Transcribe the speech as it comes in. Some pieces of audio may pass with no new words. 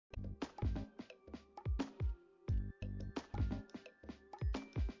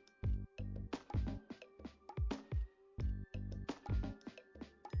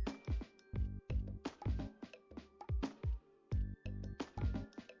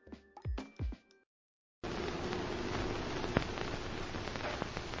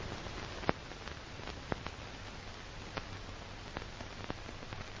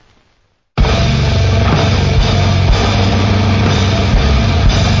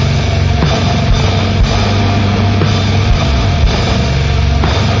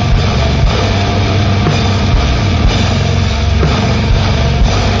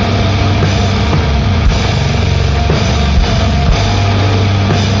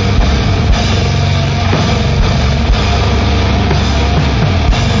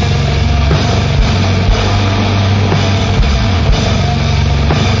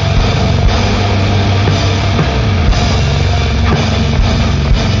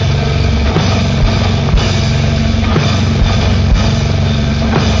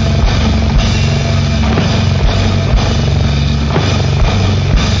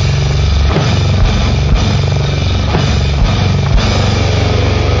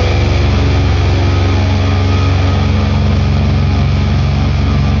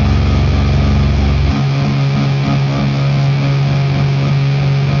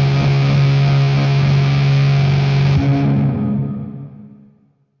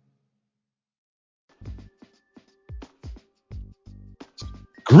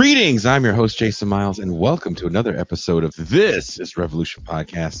Greetings, I'm your host, Jason Miles, and welcome to another episode of This is Revolution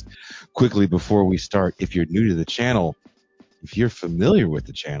Podcast. Quickly before we start, if you're new to the channel, if you're familiar with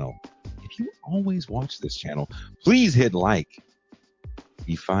the channel, if you always watch this channel, please hit like.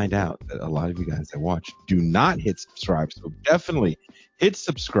 You find out that a lot of you guys that watch do not hit subscribe, so definitely hit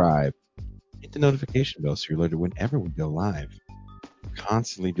subscribe. Hit the notification bell so you're alerted whenever we go live.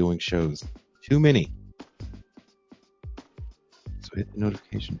 Constantly doing shows. Too many. So hit the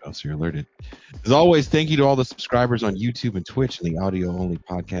notification bell so you're alerted. As always, thank you to all the subscribers on YouTube and Twitch and the audio-only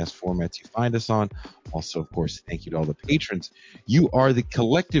podcast formats you find us on. Also, of course, thank you to all the patrons. You are the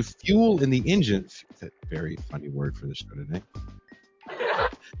collective fuel in the engine. That's a very funny word for the show today.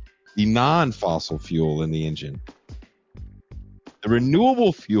 The non-fossil fuel in the engine. The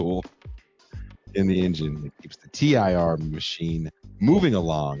renewable fuel in the engine that keeps the TIR machine moving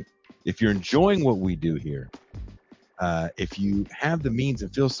along. If you're enjoying what we do here, if you have the means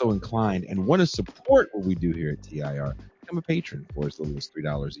and feel so inclined and want to support what we do here at TIR, become a patron for as little as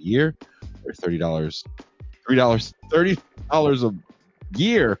 $3 a year or $30 a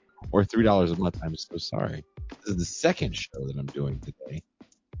year or $3 a month. I'm so sorry. This is the second show that I'm doing today.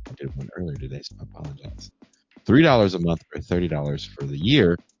 I did one earlier today, so I apologize. $3 a month or $30 for the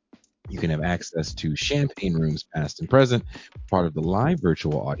year. You can have access to champagne rooms past and present, part of the live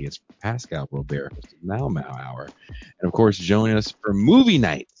virtual audience for Pascal Robert, hosted Now Mau Hour. And of course, join us for movie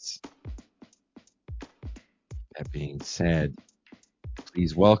nights. That being said,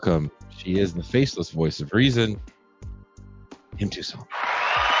 please welcome, she is the faceless voice of reason, Kim Tucson.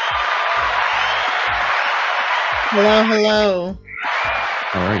 Hello, hello.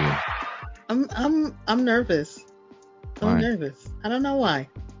 How are you? I'm nervous. Why? I'm nervous. I don't know why.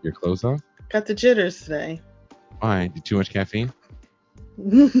 Your clothes on? Got the jitters today. Why? Did too much caffeine?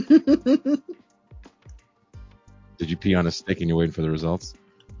 No. Did you pee on a stick and you're waiting for the results?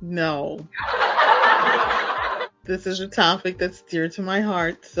 This is a topic that's dear to my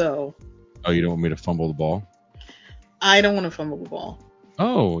heart, so Oh, you don't want me to fumble the ball? I don't want to fumble the ball.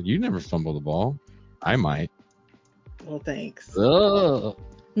 Oh, you never fumble the ball. I might. Well, thanks. Ugh.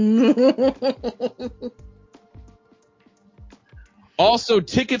 Also,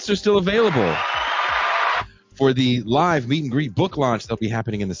 tickets are still available for the live meet and greet book launch that'll be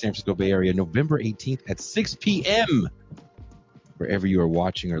happening in the San Francisco Bay Area November 18th at 6 p.m. Wherever you are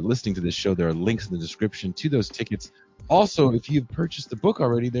watching or listening to this show, there are links in the description to those tickets. Also, if you've purchased the book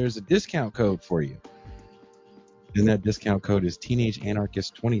already, there's a discount code for you. And that discount code is Teenage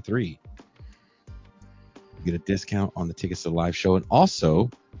Anarchist 23. You get a discount on the tickets to the live show. And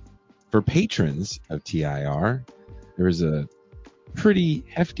also, for patrons of TIR, there is a pretty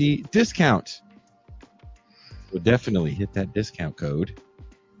hefty discount. So definitely hit that discount code.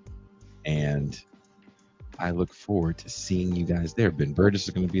 And I look forward to seeing you guys there. Ben Burgess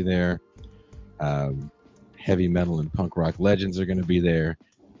is going to be there. Heavy metal and punk rock legends are going to be there.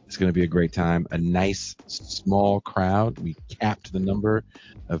 It's going to be a great time. A nice small crowd. We capped the number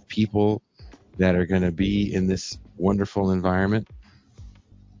of people that are going to be in this wonderful environment.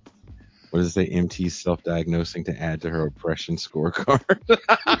 What does it say? MT self-diagnosing to add to her oppression scorecard.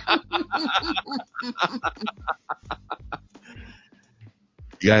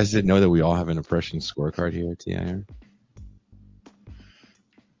 You guys didn't know that we all have an oppression scorecard here at TIR?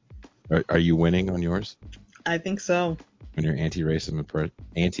 Are you winning on yours? I think so. On your anti-racism, I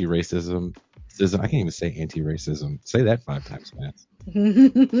can't even say anti-racism. Say that 5 times fast.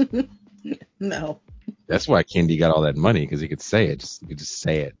 No. That's why Kendi got all that money, because he could say it. He could just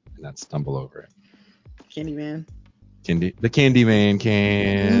say it and not stumble over it. Candyman. The Candyman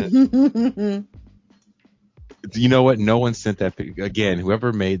can. You know what? No one sent that picture. Again,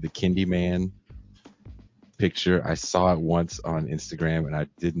 whoever made the Candyman picture, I saw it once on Instagram, and I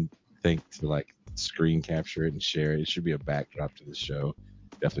didn't think to screen capture it and share it. It should be a backdrop to the show.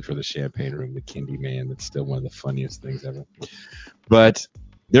 Definitely for the champagne room, the Candyman. That's still one of the funniest things ever. But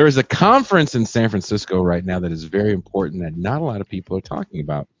there is a conference in San Francisco right now that is very important that not a lot of people are talking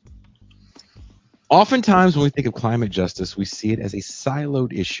about. Oftentimes, when we think of climate justice, we see it as a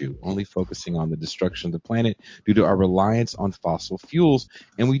siloed issue, only focusing on the destruction of the planet due to our reliance on fossil fuels,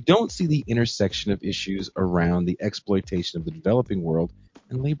 and we don't see the intersection of issues around the exploitation of the developing world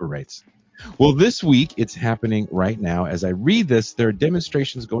and labor rights. Well, this week, it's happening right now. As I read this, there are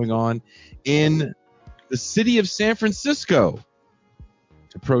demonstrations going on in the city of San Francisco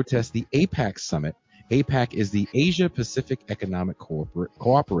to protest the APAC summit. APAC is the Asia Pacific Economic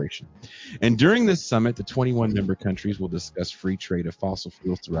Cooperation. And during this summit, the 21 member countries will discuss free trade of fossil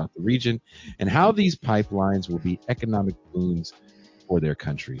fuels throughout the region and how these pipelines will be economic boons for their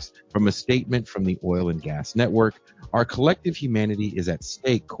countries. From a statement from the Oil and Gas Network, Our collective humanity is at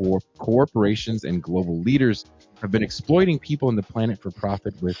stake. Corporations and global leaders have been exploiting people and the planet for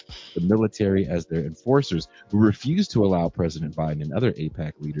profit, with the military as their enforcers, who refuse to allow President Biden and other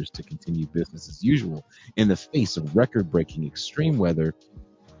APAC leaders to continue business as usual in the face of record-breaking extreme weather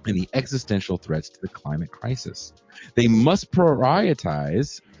and the existential threats to the climate crisis. They must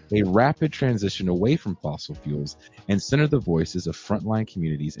prioritize a rapid transition away from fossil fuels and center the voices of frontline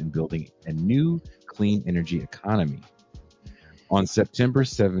communities in building a new clean energy economy. In September,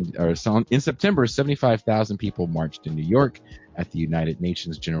 75,000 people marched in New York at the United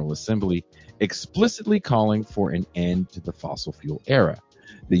Nations General Assembly, explicitly calling for an end to the fossil fuel era.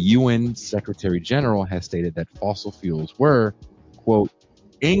 The UN Secretary General has stated that fossil fuels were, quote,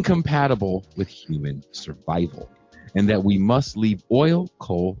 incompatible with human survival, and that we must leave oil,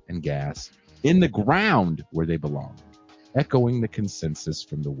 coal, and gas in the ground where they belong, echoing the consensus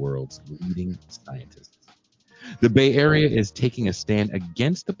from the world's leading scientists. The Bay Area is taking a stand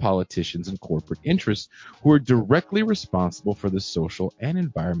against the politicians and corporate interests who are directly responsible for the social and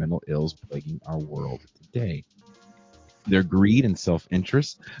environmental ills plaguing our world today. Their greed and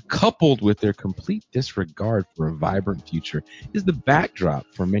self-interest, coupled with their complete disregard for a vibrant future, is the backdrop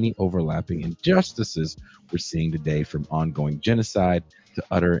for many overlapping injustices we're seeing today, from ongoing genocide to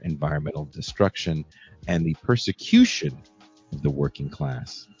utter environmental destruction and the persecution of the working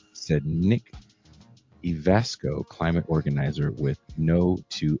class, said Nick Ivasco, climate organizer with No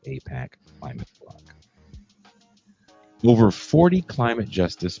to APAC Climate Block. Over 40 climate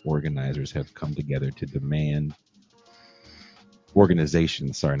justice organizers have come together to demand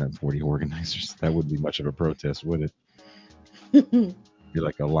organizations, sorry, not 40 organizers. That wouldn't be much of a protest, would it? Be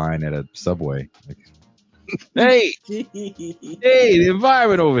like a line at a subway. Like, hey, the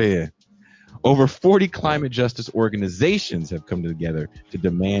environment over here. Over 40 climate justice organizations have come together to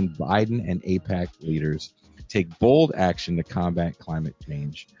demand Biden and APAC leaders take bold action to combat climate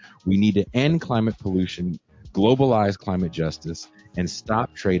change. We need to end climate pollution, globalize climate justice, and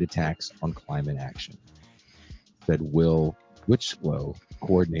stop trade attacks on climate action, said Will Witchlow,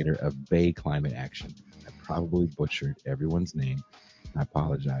 coordinator of Bay Climate Action. I probably butchered everyone's name. I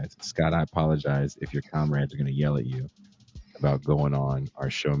apologize. Scott, I apologize if your comrades are going to yell at you about going on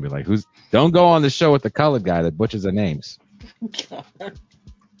our show and be like, don't go on the show with the colored guy that butchers their names.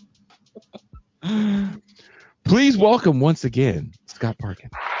 Please welcome once again, Scott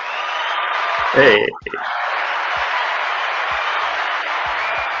Parkin. Hey.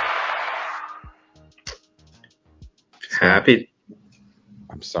 Happy.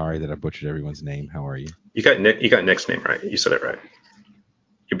 I'm sorry that I butchered everyone's name. How are you? You got Nick's name right. You said it right.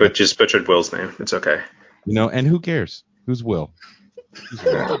 You just butchered Will's name. It's okay. And who cares? Who's Will?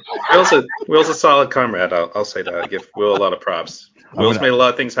 Will's a solid comrade. I'll say that. I give Will a lot of props. Will's made a lot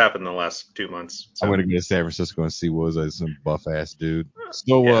of things happen in the last 2 months. So. I'm gonna go to San Francisco and see Will's like some buff ass dude.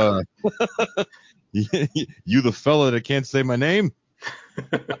 So you the fella that can't say my name?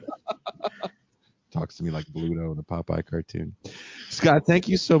 Talks to me like Bluto in the Popeye cartoon. Scott, thank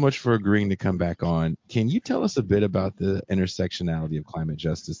you so much for agreeing to come back on. Can you tell us a bit about the intersectionality of climate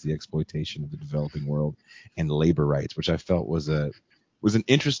justice, the exploitation of the developing world, and labor rights, which I felt was an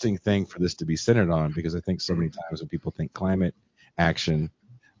interesting thing for this to be centered on, because I think so many times when people think climate action,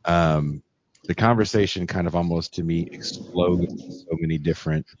 the conversation kind of almost to me explodes in so many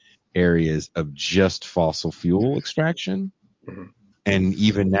different areas of just fossil fuel extraction. Mm-hmm. And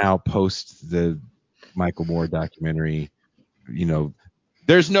even now, post the Michael Moore documentary,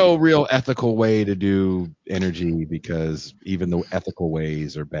 there's no real ethical way to do energy because even the ethical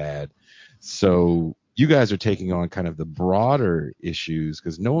ways are bad. So you guys are taking on kind of the broader issues,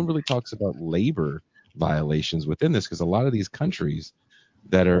 because no one really talks about labor violations within this, because a lot of these countries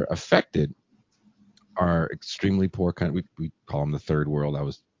that are affected are extremely poor. We call them the third world.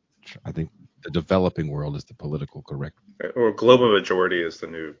 I think the developing world is the political correct. Or global majority is the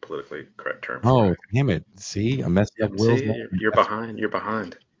new politically correct term. Oh, damn it. See, I messed up Will's name. You're behind. You're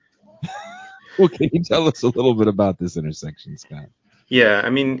behind. Well, can you tell us a little bit about this intersection, Scott? Yeah, I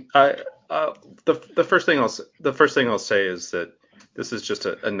mean, the first thing I'll say is that this is just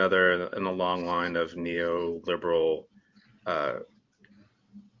another in a long line of neoliberal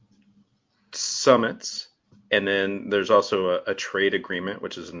summits, and then there's also a trade agreement,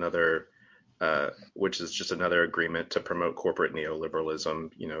 which is just another agreement to promote corporate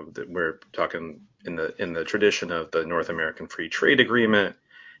neoliberalism. That we're talking in the tradition of the North American Free Trade Agreement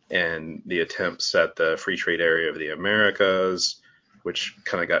and the attempts at the Free Trade Area of the Americas, which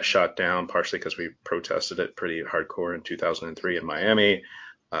kind of got shot down partially because we protested it pretty hardcore in 2003 in Miami,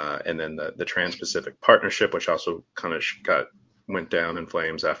 and then the Trans-Pacific Partnership, which also kind of got went down in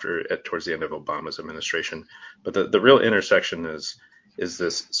flames towards the end of Obama's administration. But the real intersection is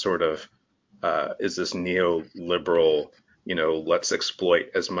this sort of is this neoliberal, let's exploit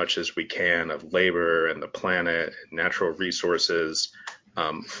as much as we can of labor and the planet and natural resources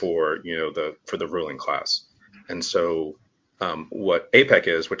for the ruling class. And so what APEC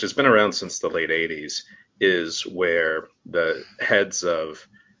is, which has been around since the late 80s, is where the heads of,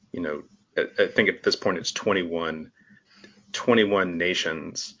 I think at this point it's 21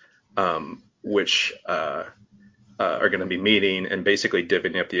 nations, which are going to be meeting and basically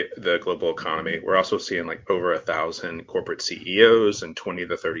divvying up the global economy. We're also seeing like over 1,000 corporate CEOs and 20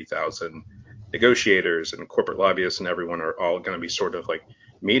 to 30,000 negotiators and corporate lobbyists, and everyone are all going to be sort of like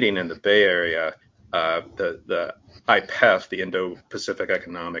meeting in the Bay Area. The IPEF, the Indo-Pacific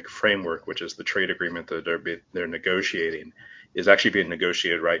Economic Framework, which is the trade agreement that they're negotiating, is actually being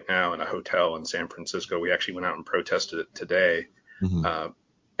negotiated right now in a hotel in San Francisco. We actually went out and protested it today. Mm-hmm.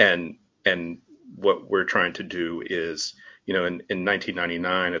 And what we're trying to do is, in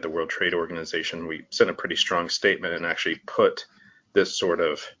 1999 at the World Trade Organization, we sent a pretty strong statement and actually put this sort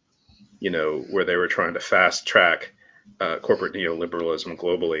of, where they were trying to fast track corporate neoliberalism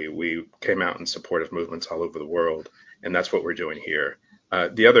globally. We came out in support of movements all over the world, and that's what we're doing here.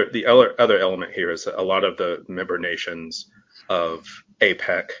 The other element here is that a lot of the member nations of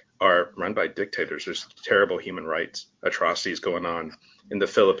APEC are run by dictators. There's terrible human rights atrocities going on in the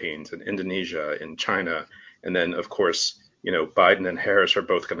Philippines and Indonesia, in China. And then, of course, Biden and Harris are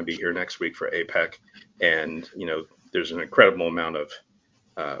both going to be here next week for APEC. And, there's an incredible amount of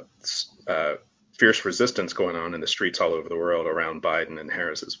fierce resistance going on in the streets all over the world around Biden and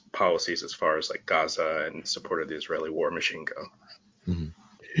Harris's policies as far as like Gaza and support of the Israeli war machine go. Mm-hmm.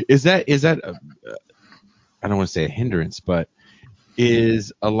 Is that I don't want to say a hindrance, but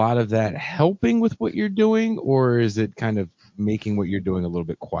is a lot of that helping with what you're doing, or is it kind of making what you're doing a little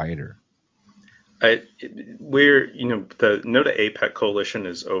bit quieter? The No to APEC coalition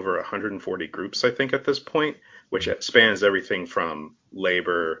is over 140 groups, I think, at this point, which spans everything from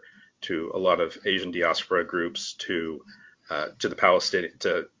labor to a lot of Asian diaspora groups to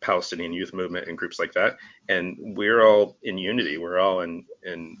the Palestinian youth movement and groups like that. And we're all in unity. We're all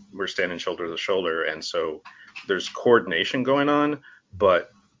we're standing shoulder to shoulder. And so there's coordination going on,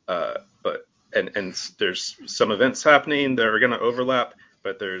 but there's some events happening that are going to overlap,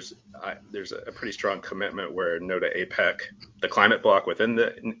 but there's a pretty strong commitment where No to APEC, the climate bloc within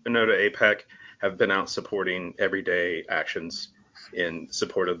the No to APEC, have been out supporting everyday actions in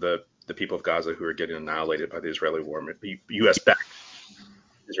support of the people of Gaza who are getting annihilated by the Israeli U.S.-backed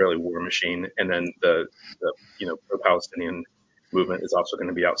Israeli war machine. And then the pro-Palestinian movement is also going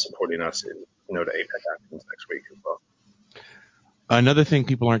to be out supporting us in No to APEC actions next week as well. Another thing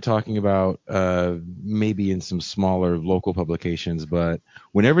people aren't talking about, maybe in some smaller local publications, but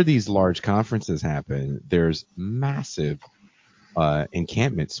whenever these large conferences happen, there's massive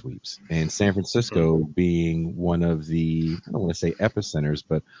encampment sweeps. And San Francisco being one of the, I don't want to say epicenters,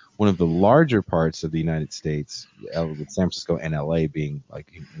 but one of the larger parts of the United States, with San Francisco and LA being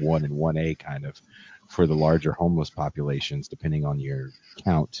like 1 and 1A kind of for the larger homeless populations, depending on your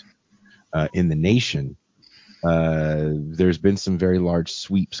count in the nation. There's been some very large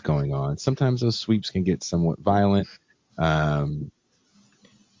sweeps going on. Sometimes those sweeps can get somewhat violent.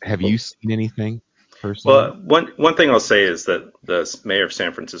 Have you seen anything personally? Well, one thing I'll say is that the mayor of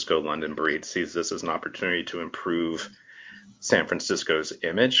San Francisco, London Breed, sees this as an opportunity to improve San Francisco's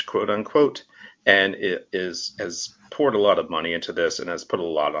image, quote unquote, and has poured a lot of money into this and has put a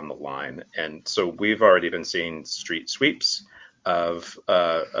lot on the line. And so we've already been seeing street sweeps of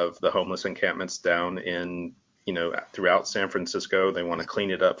the homeless encampments down in throughout San Francisco. They want to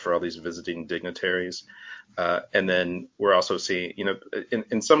clean it up for all these visiting dignitaries. And then we're also seeing,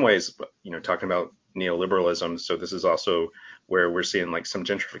 in some ways, talking about neoliberalism. So this is also where we're seeing like some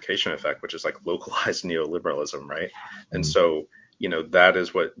gentrification effect, which is like localized neoliberalism, right? Mm-hmm. And so, that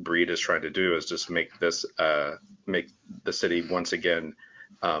is what Breed is trying to do, is just make the city once again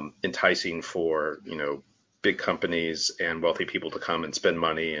enticing for, big companies and wealthy people to come and spend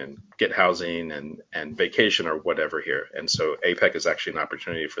money and get housing and vacation or whatever here. And so APEC is actually an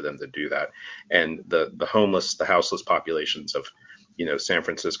opportunity for them to do that. And the houseless populations of, San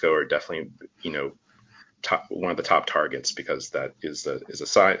Francisco are definitely, one of the top targets, because that is a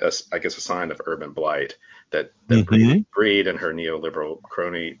sign, I guess, a sign of urban blight that mm-hmm. Breed and her neoliberal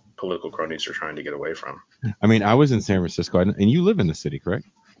political cronies are trying to get away from. I mean, I was in San Francisco, and you live in the city, correct?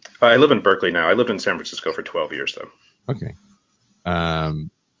 I live in Berkeley now. I lived in San Francisco for 12 years, though. Okay.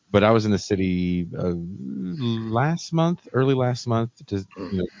 But I was in the city early last month, to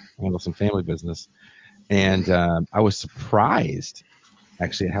handle some family business. And I was surprised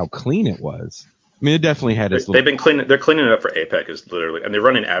actually at how clean it was. I mean, it definitely had its little. They've been cleaning. They're cleaning it up for APEC is literally, and they're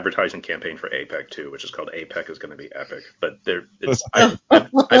running an advertising campaign for APEC too, which is called APEC is going to be epic. But it's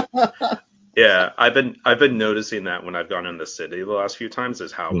yeah, I've been noticing that when I've gone in the city the last few times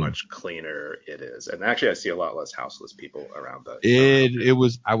is how much cleaner it is, and actually I see a lot less houseless people around It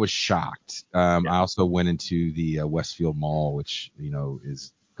was. I was shocked. Yeah. I also went into the Westfield Mall, which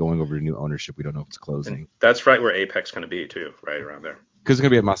is going over to new ownership. We don't know if it's closing. And that's right where APEC's going to be too, right around there. Because it's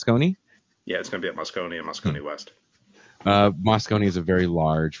going to be at Moscone. Yeah, it's going to be at Moscone and Moscone West. Moscone is a very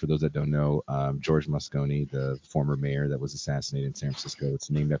large, for those that don't know, George Moscone, the former mayor that was assassinated in San Francisco. It's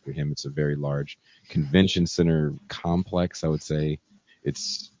named after him. It's a very large convention center complex, I would say.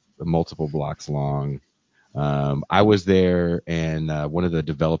 It's multiple blocks long. I was there, and one of the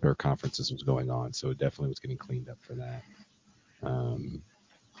developer conferences was going on, so it definitely was getting cleaned up for that.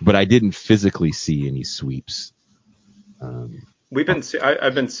 But I didn't physically see any sweeps. I've been seeing.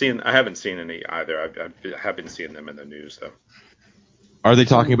 I haven't seen any either. I have been seeing them in the news though. Are they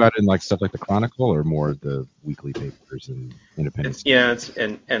talking about it in like stuff like the Chronicle or more of the weekly papers and independent? It's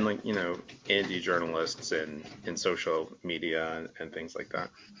and like indie journalists and in social media and things like that.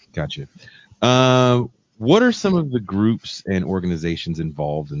 Gotcha. What are some of the groups and organizations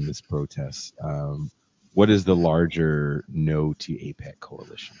involved in this protest? What is the larger No to APEC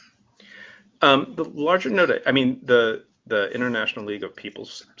coalition? The larger note, I mean, the International League of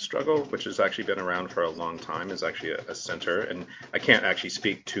People's Struggle, which has actually been around for a long time, is actually a center. And I can't actually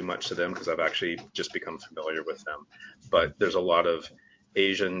speak too much to them because I've actually just become familiar with them. But there's a lot of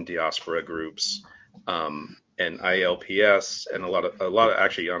Asian diaspora groups, and ILPS, and a lot of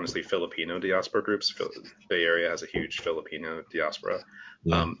actually, honestly, Filipino diaspora groups. The Bay Area has a huge Filipino diaspora.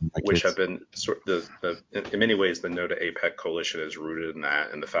 Which have been in many ways the No to APEC coalition is rooted in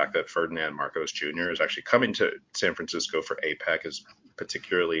that, and the fact that Ferdinand Marcos Jr. is actually coming to San Francisco for APEC has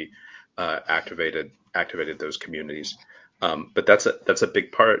particularly activated those communities. But that's a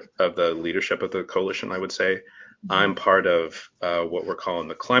big part of the leadership of the coalition, I would say. I'm part of what we're calling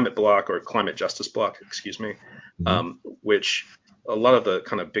the climate block or climate justice block, excuse me, which a lot of the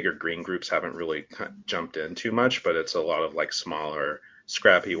kind of bigger green groups haven't really jumped in too much, but it's a lot of like smaller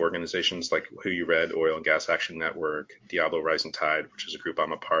scrappy organizations like Who You Read, Oil and Gas Action Network, Diablo Rising Tide, which is a group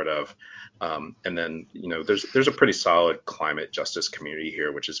I'm a part of. And then, there's a pretty solid climate justice community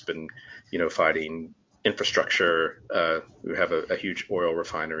here, which has been, fighting infrastructure. We have a huge oil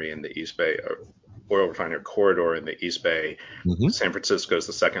refinery in the East Bay, oil refinery corridor in the East Bay. San Francisco is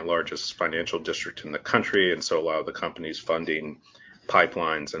the second largest financial district in the country. And so a lot of the companies funding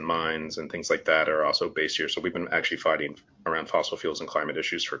pipelines and mines and things like that are also based here. So we've been actually fighting around fossil fuels and climate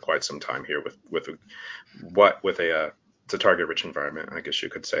issues for quite some time here with it's a target-rich environment, I guess you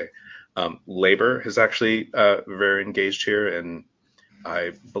could say. Labor is actually very engaged here, and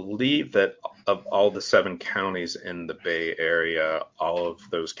I believe that of all the 7 counties in the Bay Area, all of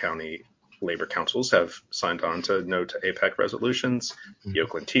those county labor councils have signed on to No to APEC resolutions. The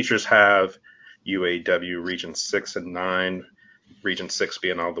Oakland teachers have, UAW Region 6 and 9, Region 6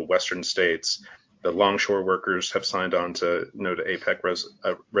 being all the western states. The longshore workers have signed on to No to APEC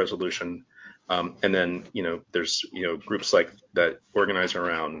resolution. And then, there's, groups like that organize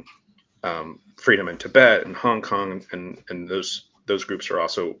around freedom in Tibet and Hong Kong, and those groups are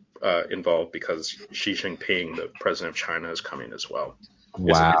also involved because Xi Jinping, the president of China, is coming as well.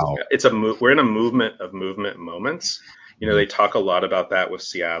 Wow. We're in a movement of movement moments. They talk a lot about that with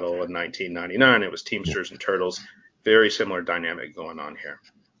Seattle in 1999. It was Teamsters and Turtles. Very similar dynamic going on here.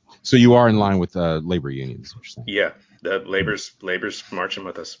 So you are in line with labor unions, what you're saying? Yeah, the labor's marching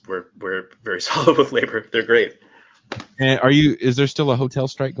with us. We're very solid with labor. They're great. And is there still a hotel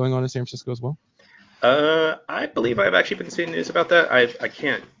strike going on in San Francisco as well? I believe I've actually been seeing news about that. I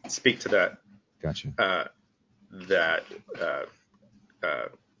can't speak to that. Gotcha.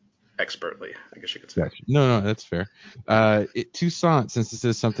 Expertly, I guess you could say. Gotcha. No, that's fair. Toussaint, since this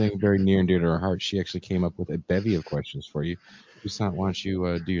is something very near and dear to our heart, she actually came up with a bevy of questions for you. Toussaint, why don't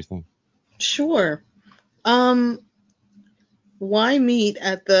you do your thing? Sure. Why meet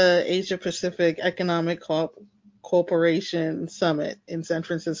at the Asia Pacific Economic Cooperation Summit in San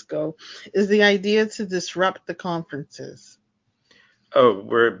Francisco? Is the idea to disrupt the conferences? Oh,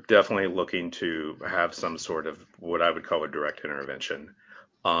 we're definitely looking to have some sort of what I would call a direct intervention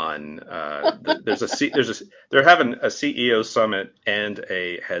on they're having a CEO summit and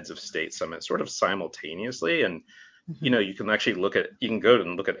a heads of state summit sort of simultaneously, and you can actually you can go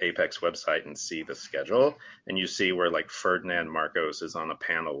and look at APEC's website and see the schedule, and you see where like Ferdinand Marcos is on a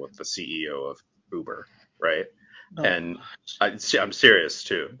panel with the CEO of Uber, right? And I'm serious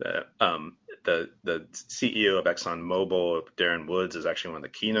too. the CEO of ExxonMobil, Darren Woods, is actually one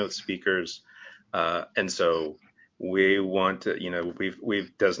of the keynote speakers. And so we want to,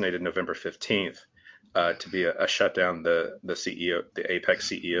 we've designated November 15th to be a shutdown the APEC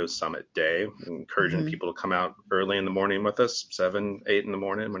CEO Summit Day, encouraging people to come out early in the morning with us, 7, 8 in the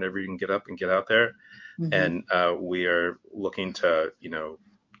morning, whenever you can get up and get out there. And we are looking to,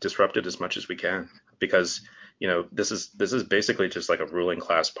 disrupt it as much as we can, because this is basically just like a ruling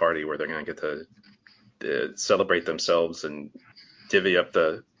class party where they're going to get to celebrate themselves and divvy up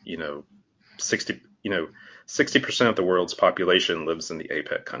the 60% of the world's population lives in the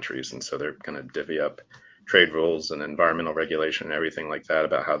APEC countries, and so they're going to divvy up trade rules and environmental regulation and everything like that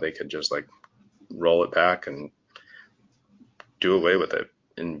about how they could just like roll it back and do away with it,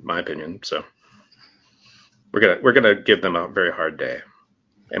 in my opinion. So we're gonna give them a very hard day,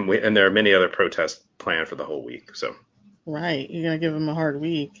 and there are many other protests planned for the whole week. So right, you're gonna give them a hard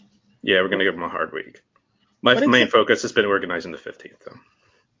week. Yeah, we're gonna give them a hard week. My main focus has been organizing the 15th, though.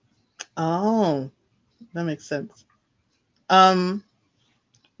 Oh, that makes sense.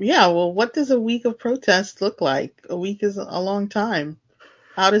 Yeah, well, what does a week of protest look like? A week is a long time.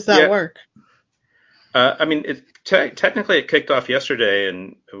 How does that work? I mean, technically it kicked off yesterday,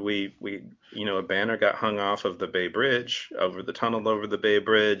 and we a banner got hung off of the Bay Bridge, over the tunnel over the Bay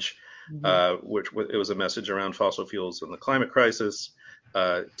Bridge, which it was a message around fossil fuels and the climate crisis.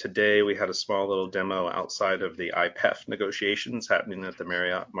 Today we had a small little demo outside of the IPEF negotiations happening at the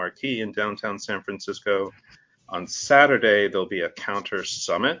Marriott Marquis in downtown San Francisco. On Saturday, there'll be a counter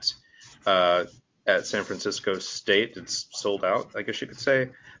summit at San Francisco State. It's sold out, I guess you could say,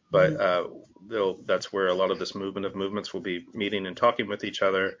 but that's where a lot of this movement of movements will be meeting and talking with each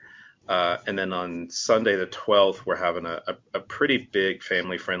other. And then on Sunday the 12th, we're having a pretty big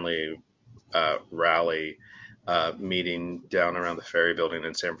family-friendly rally meeting down around the Ferry Building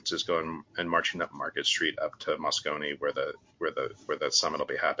in San Francisco, and marching up Market Street up to Moscone, where the summit will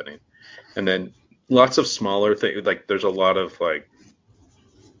be happening. And then lots of smaller things, like there's a lot of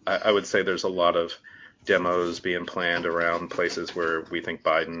I would say there's a lot of demos being planned around places where we think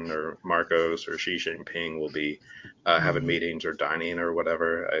Biden or Marcos or Xi Jinping will be having meetings or dining or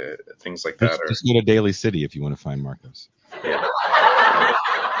whatever, things like that. Just go to Daly City if you want to find Marcos. Yeah.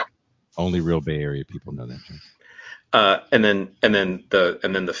 Only real Bay Area people know that, James. And then the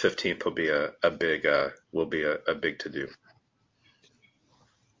 15th will be a big to do.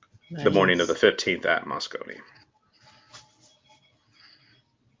 Nice. The morning of the 15th at Moscone.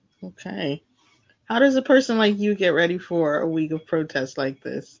 Okay. How does a person like you get ready for a week of protests like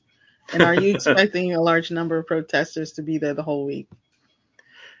this? And are you expecting a large number of protesters to be there the whole week?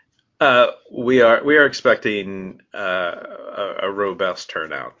 We are expecting a robust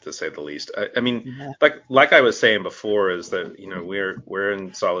turnout, to say the least. I mean, like I was saying before, is that we're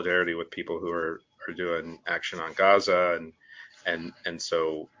in solidarity with people who are doing action on Gaza, and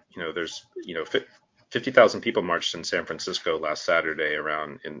so there's 50,000 people marched in San Francisco last Saturday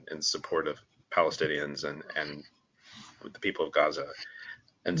around in support of Palestinians and the people of Gaza,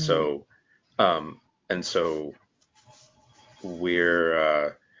 and so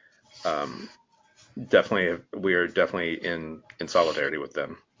we're definitely in solidarity with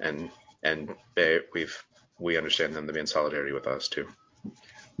them, and we understand them to be in solidarity with us too.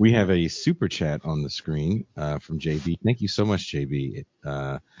 We have a super chat on the screen from JB. Thank you so much, JB.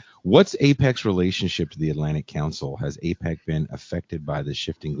 What's APEC's relationship to the Atlantic Council? Has APEC been affected by the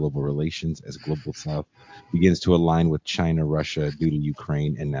shifting global relations as Global South begins to align with China, Russia due to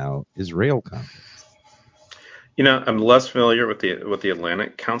Ukraine and now Israel conflicts? I'm less familiar with what the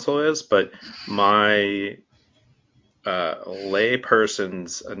Atlantic Council is, but my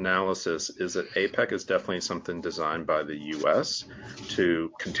layperson's analysis is that APEC is definitely something designed by the U.S.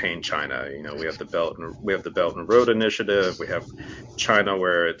 to contain China. We have the Belt and Road Initiative. We have China,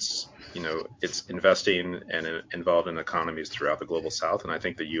 where it's investing and involved in economies throughout the global South. And I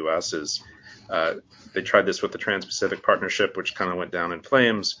think the U.S. is they tried this with the Trans-Pacific Partnership, which kind of went down in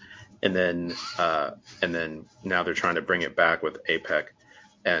flames, and then now they're trying to bring it back with APEC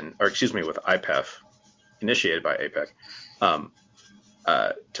with IPEF, initiated by APEC,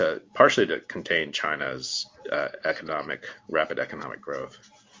 to partially to contain China's rapid economic growth.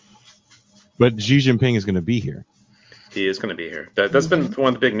 But Xi Jinping is going to be here. He is going to be here. That's been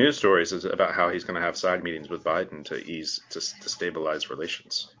one of the big news stories, is about how he's going to have side meetings with Biden to stabilize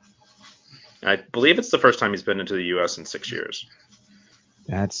relations. I believe it's the first time he's been into the U.S. in 6 years.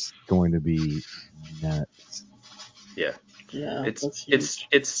 That's going to be nuts. Yeah. Yeah, It's that's huge.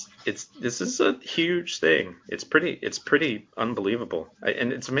 this is a huge thing. It's pretty unbelievable.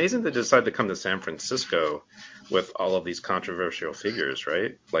 And it's amazing they decided to come to San Francisco with all of these controversial figures,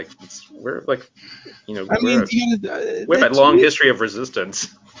 right? Like we're like, I mean, we have a to long me, history of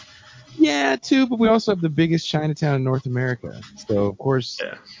resistance. yeah, too. But we also have the biggest Chinatown in North America, so of course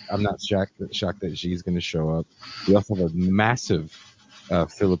Yeah. I'm not shocked that she's going to show up. We also have a massive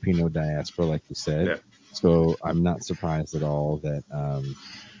Filipino diaspora, like you said. Yeah. So I'm not surprised at all that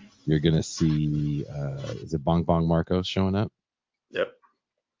you're going to see is it Bong Bong Marcos showing up? Yep.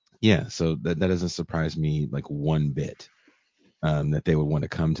 Yeah, so that doesn't surprise me like one bit that they would want to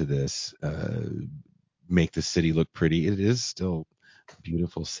come to this, make the city look pretty. It is still a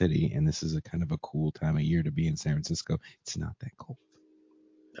beautiful city, and this is a kind of a cool time of year to be in San Francisco. It's not that cold.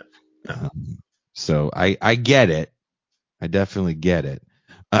 No. No. So I get it. I definitely get it.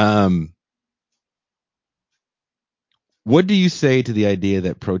 Um, what do you say to the idea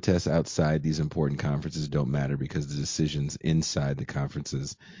that protests outside these important conferences don't matter because the decisions inside the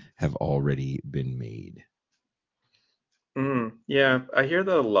conferences have already been made? Yeah, I hear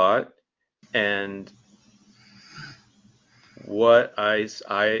that a lot, and what I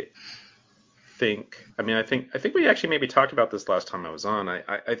think, I think we actually maybe talked about this last time I was on.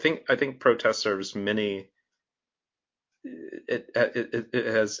 I think protest serves many. It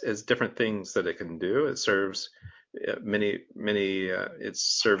has different things that it can do. It serves many. It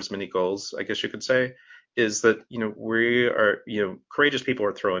serves many goals, I guess you could say. Is that we are courageous people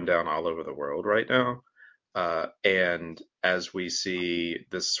are throwing down all over the world right now, and as we see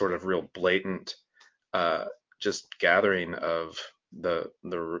this sort of real blatant uh, just gathering of the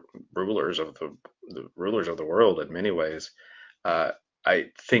rulers of the rulers of the world in many ways. Uh, I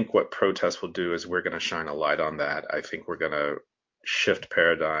think what protests will do is we're going to shine a light on that. I think we're going to shift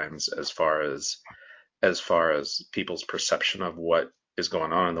paradigms as far as people's perception of what is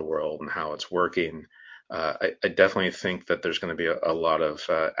going on in the world and how it's working. I definitely think that there's going to be a lot of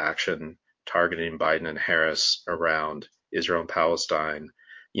action targeting Biden and Harris around Israel and Palestine.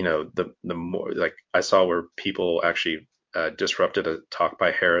 The more like I saw where people actually disrupted a talk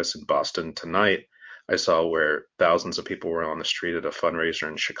by Harris in Boston tonight. I saw where thousands of people were on the street at a fundraiser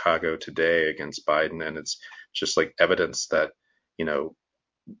in Chicago today against Biden, and it's just like evidence that you know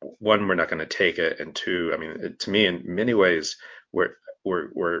one, we're not going to take it, and two, I mean, to me, in many ways, we're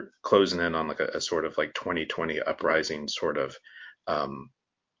we're closing in on like a sort of like 2020 uprising um,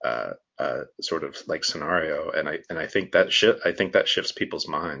 sort of like scenario, and I think that shifts people's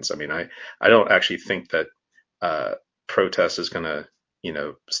minds. I mean, I don't actually think that uh, protest is going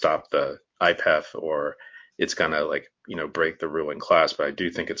to stop the IPEF or it's going to like break the ruling class, but I do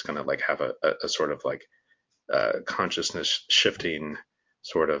think it's going to like have a sort of like consciousness shifting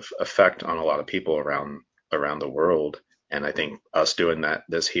sort of effect on a lot of people around the world. And I think us doing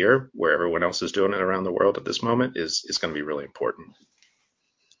this here, where everyone else is doing it around the world at this moment, is going to be really important.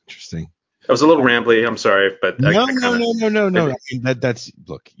 Interesting. I was a little rambly. I'm sorry, but I No, kind no, of no, no, no, I no. I did. mean, that's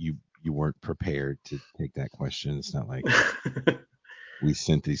look. You weren't prepared to take that question. It's not like we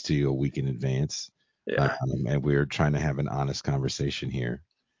sent these to you a week in advance, Yeah. and we're trying to have an honest conversation here.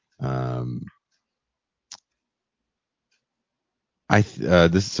 Um,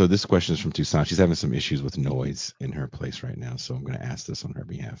 this question is from Tucson. She's having some issues with noise in her place right now, so I'm going to ask this on her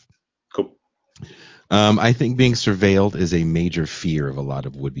behalf. Cool. I think being surveilled is a major fear of a lot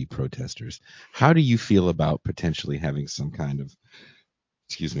of would-be protesters. How do you feel about potentially having some kind of,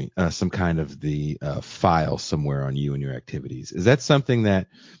 excuse me, some kind of the file somewhere on you and your activities? Is that something that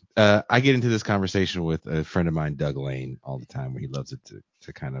I get into this conversation with a friend of mine, Doug Lane, all the time, where he loves it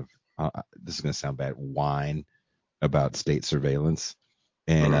to kind of, this is going to sound bad, whine about state surveillance.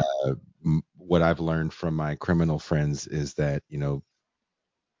 And Mm-hmm. what I've learned from my criminal friends is that,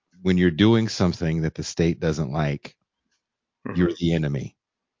 when you're doing something that the state doesn't like, you're Mm-hmm. the enemy.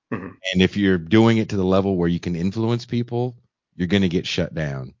 Mm-hmm. And if you're doing it to the level where you can influence people, you're going to get shut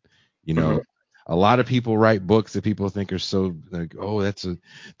down. You Mm-hmm. know, a lot of people write books that people think are so like, oh,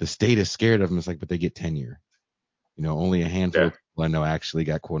 the state is scared of them. It's like, but they get tenure. Only a handful Yeah. of people I know actually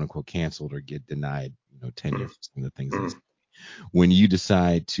got quote unquote canceled or get denied, tenure for some of the things. Mm-hmm. When you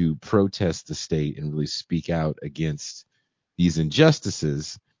decide to protest the state and really speak out against these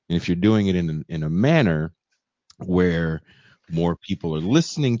injustices, and if you're doing it in a manner where more people are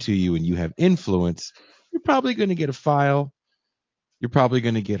listening to you and you have influence, you're probably going to get a file. You're probably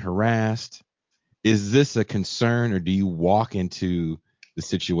going to get harassed. Is this a concern, or do you walk into the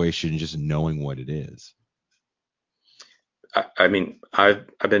situation just knowing what it is? I mean, I've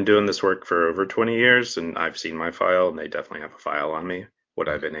been doing this work for over 20 years, and I've seen my file, and they definitely have a file on me. What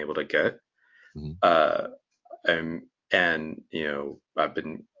I've been able to get. Mhm. Uh, and And I've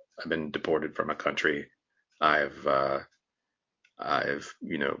been deported from a country. I've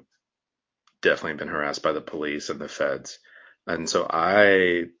definitely been harassed by the police and the feds, and so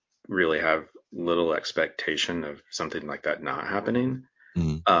I really have little expectation of something like that not happening.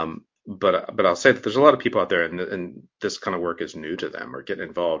 Mhm. But I'll say that there's a lot of people out there, and this kind of work is new to them, or getting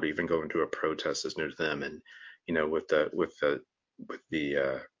involved, even going to a protest is new to them, and with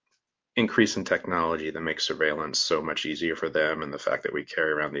the increase in technology that makes surveillance so much easier for them, and the fact that we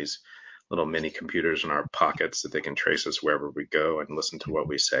carry around these little mini computers in our pockets that they can trace us wherever we go and listen to what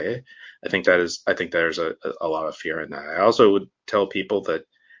we say. I think there's a lot of fear in that. I also would tell people that,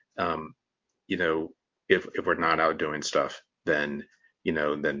 um, you know, if we're not out doing stuff, then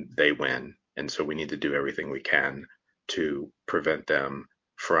they win, and so we need to do everything we can to prevent them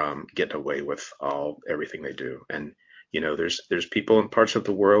from getting away with everything they do. And there's people in parts of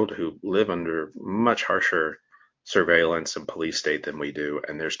the world who live under much harsher surveillance and police state than we do,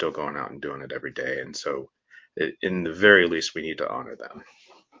 and they're still going out and doing it every day. And so, in the very least, we need to honor them.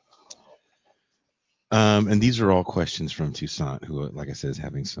 And these are all questions from Toussaint, who, like I said, is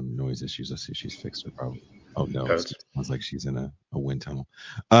having some noise issues. Let's see if she's fixed her problem. Oh no, it Codes. sounds like she's in a wind tunnel.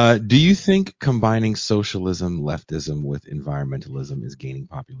 Do you think combining socialism, leftism with environmentalism is gaining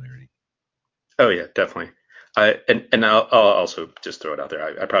popularity? Oh yeah, definitely. I'll also just throw it out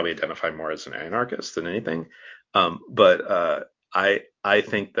there. I probably identify more as an anarchist than anything, but I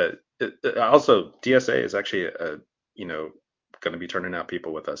think that also DSA is actually you know going to be turning out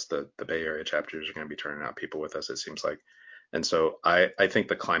people with us. The Bay Area chapters are going to be turning out people with us. It seems like, and so I think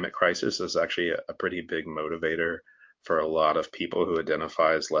the climate crisis is actually a pretty big motivator for a lot of people who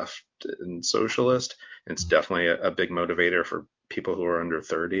identify as left and socialist. It's definitely a big motivator for people who are under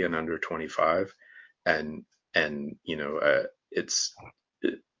 30 and under 25, and it's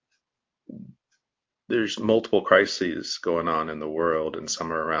it, there's multiple crises going on in the world, and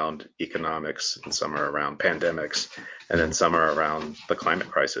some are around economics, and some are around pandemics, and then some are around the climate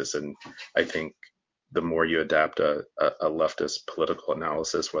crisis. And I think the more you adapt a leftist political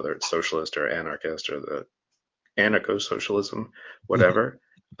analysis, whether it's socialist or anarchist or the anarcho-socialism, whatever.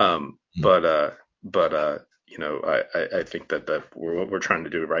 But I think that what we're trying to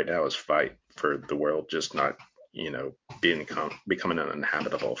do right now is fight for the world just not, becoming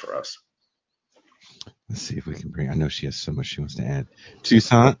uninhabitable for us. Let's see if we can bring. I know she has so much she wants to add.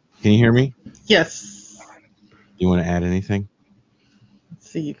 Toussaint, can you hear me? Yes. You want to add anything?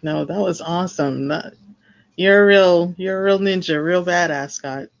 See, no, that was awesome. You're a real ninja, real badass,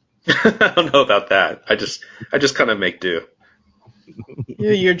 Scott. I don't know about that. I just kind of make do.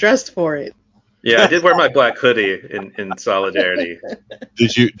 You're dressed for it. Yeah, I did wear my black hoodie in solidarity.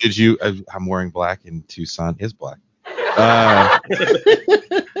 Did you? I'm wearing black, and Toussaint is black.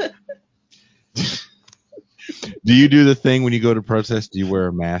 Do you do the thing when you go to protest? Do you wear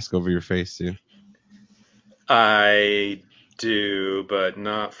a mask over your face too? I do, but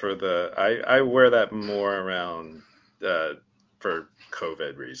not for I wear that more around for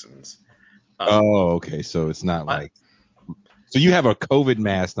COVID reasons. Oh, okay. So it's not I, like. So you have a COVID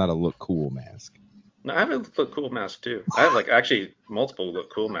mask, not a look cool mask. no, I have a look cool mask too. I have like actually multiple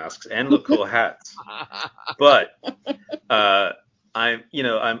look cool masks and look cool hats. But uh,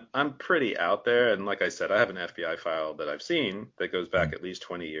 I'm pretty out there, and like I said, I have an FBI file that I've seen that goes back at least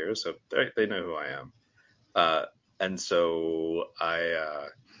 20 years, so they know who I am. Uh, and so I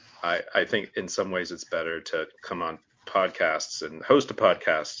think in some ways it's better to come on podcasts and host a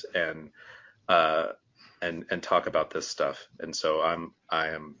podcast uh, and talk about this stuff. And so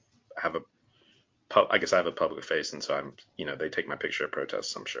have a I guess I have a public face, and so they take my picture at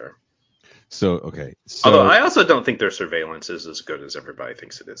protests, I'm sure. So okay. Although So I also don't think their surveillance is as good as everybody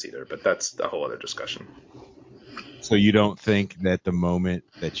thinks it is either, but that's a whole other discussion. so you don't think that the moment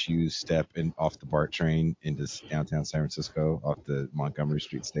that you step in off the BART train into downtown San Francisco, off the Montgomery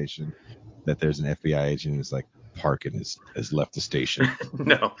Street station, that there's an FBI agent who's like, Parkin has left the station.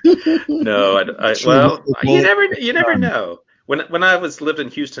 No, no. True. Well, you never know. When I lived in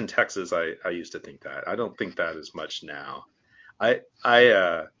Houston, Texas, I used to think that. I don't think that as much now. I I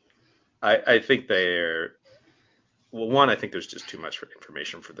uh I think they're well. One, I think there's just too much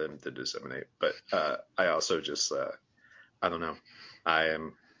information for them to disseminate. But I also just I don't know.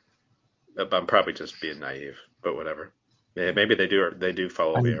 I'm probably just being naive, but whatever. Yeah, maybe they do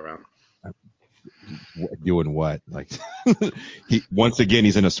follow me around. Doing what? Like once again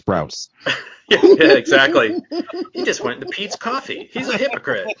he's in a Sprouts. Yeah, exactly. He just went into Pete's Coffee. He's a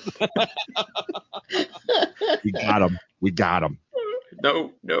hypocrite. We got him.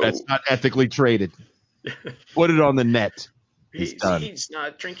 No. That's not ethically traded. Put it on the net. He's done. He's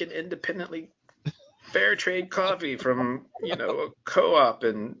not drinking independently fair trade coffee from, a co-op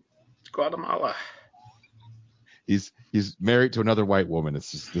in Guatemala. He's married to another white woman.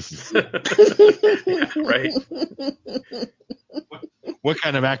 It's just this is Yeah, right. what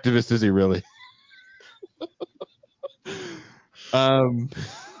kind of activist is he really? Um,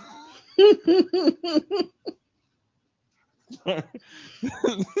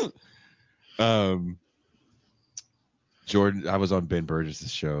 um, Jordan, I was on Ben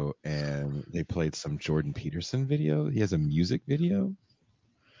Burgess' show and they played some Jordan Peterson video. He has a music video.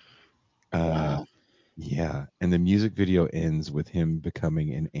 Wow. Yeah, and the music video ends with him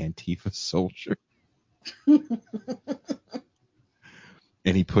becoming an Antifa soldier.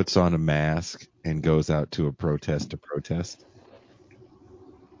 And he puts on a mask and goes out to a protest to protest.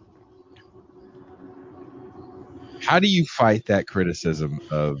 How do you fight that criticism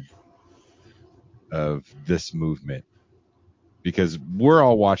of this movement? Because we're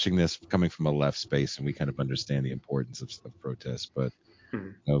all watching this coming from a left space and we kind of understand the importance of protests, but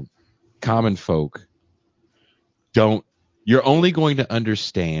Mhm. common folk don't. You're only going to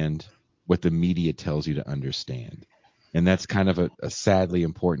understand what the media tells you to understand, and that's kind of a sadly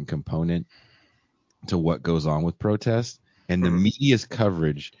important component to what goes on with protests. And the Mhm. media's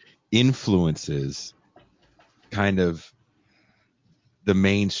coverage influences kind of the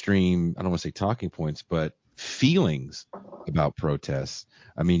mainstream, I don't want to say talking points, but feelings about protests.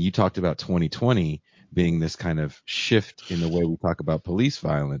 I mean, you talked about 2020 being this kind of shift in the way we talk about police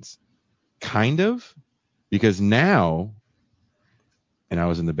violence, kind of, because now, and I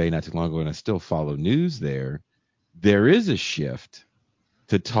was in the Bay not too long ago and I still follow news there, there is a shift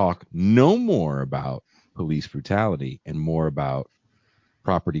to talk no more about police brutality and more about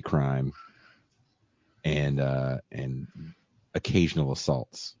property crime and occasional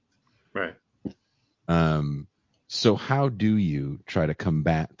assaults. Right. So how do you try to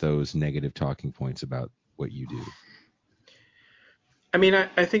combat those negative talking points about what you do? I mean,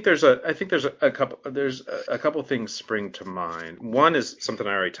 I think there's a couple things spring to mind. One is something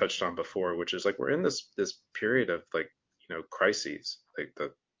I already touched on before, which is like we're in this period of like, crises, like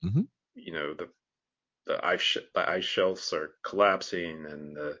Mm-hmm. you know, the the ice shelves are collapsing,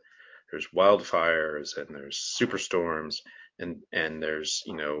 and there's wildfires, and there's superstorms, and there's,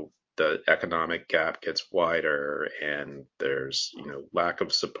 the economic gap gets wider, and there's, lack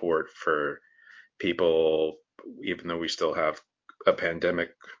of support for people, even though we still have a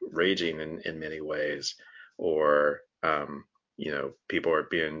pandemic raging in many ways, or people are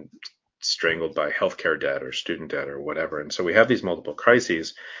being strangled by healthcare debt or student debt or whatever. And so we have these multiple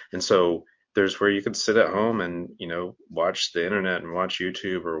crises. And so there's where you can sit at home and, watch the internet and watch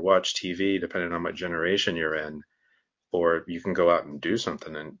YouTube or watch TV, depending on what generation you're in, or you can go out and do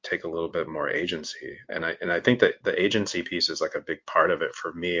something and take a little bit more agency. And I think that the agency piece is like a big part of it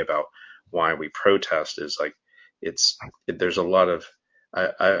for me about why we protest is like there's a lot of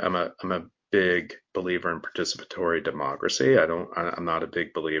I'm a big believer in participatory democracy. I'm not a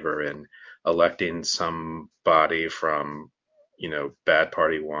big believer in electing somebody from, bad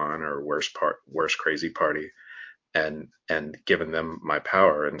party one or worst crazy party, and giving them my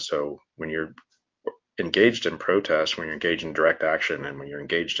power. And so when you're engaged in protest, when you're engaged in direct action, and when you're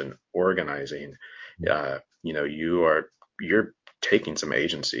engaged in organizing, you're taking some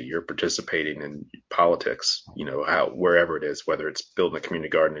agency. You're participating in politics. Wherever it is, whether it's building a community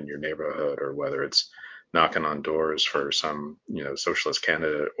garden in your neighborhood, or whether it's knocking on doors for some socialist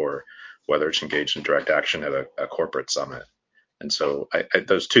candidate, or whether it's engaged in direct action at a corporate summit. And so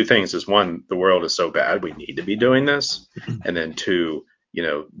those two things is, one, the world is so bad, we need to be doing this. And then two,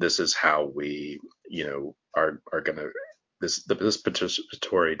 this is how we, are going to, this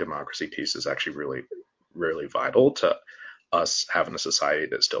participatory democracy piece is actually really, really vital to us having a society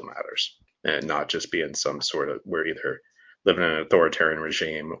that still matters, and not just being some sort of, we're either living in an authoritarian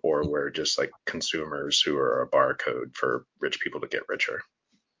regime, or we're just like consumers who are a barcode for rich people to get richer.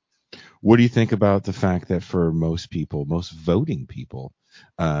 What do you think about the fact that for most people, most voting people,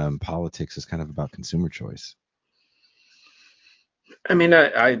 politics is kind of about consumer choice? I mean,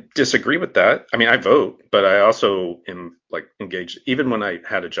 I disagree with that. I mean, I vote, but I also am like engaged. Even when I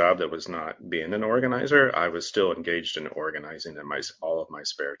had a job that was not being an organizer, I was still engaged in organizing in my all of my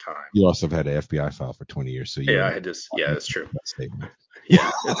spare time. You also have had an FBI file for 20 years, so you Yeah, and I had just, yeah, that's true. that statement.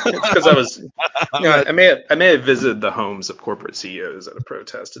 Yeah, it's because I was, I may have visited the homes of corporate CEOs at a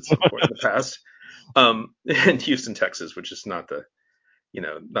protest at some point in the past, in Houston, Texas, which is not the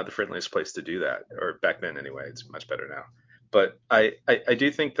friendliest place to do that, or back then anyway. It's much better now. But I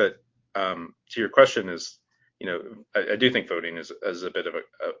do think that, to your question is, I do think voting is a bit of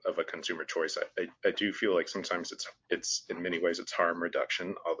a consumer choice. I do feel like sometimes it's in many ways it's harm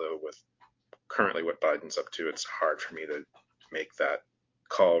reduction, although with currently what Biden's up to, it's hard for me to make that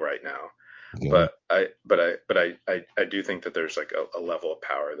call right now. Okay. But I do think that there's like a level of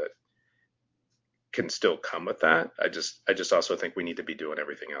power that can still come with that. I just also think we need to be doing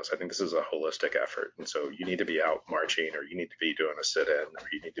everything else. I think this is a holistic effort, and so you need to be out marching, or you need to be doing a sit-in, or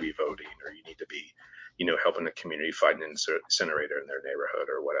you need to be voting, or you need to be, helping the community find an incinerator in their neighborhood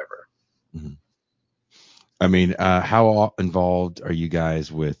or whatever. Mhm. I mean, how involved are you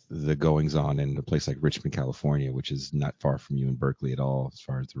guys with the goings on in a place like Richmond, California, which is not far from you in Berkeley at all, as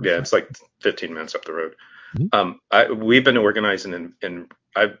far as the Yeah, refinery? it's like 15 minutes up the road. Mhm. We've been organizing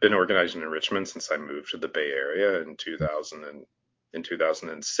I've been organizing in Richmond since I moved to the Bay Area in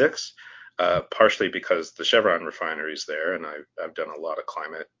 2006, partially because the Chevron refinery is there, and I've done a lot of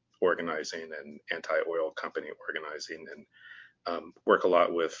climate organizing and anti-oil company organizing, and work a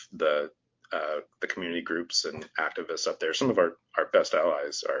lot with the community groups and activists up there. Some of our best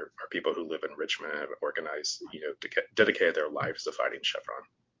allies are people who live in Richmond and have organized, dedicated their lives to fighting Chevron.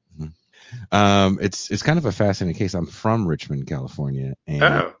 It's kind of a fascinating case. I'm from Richmond, California, and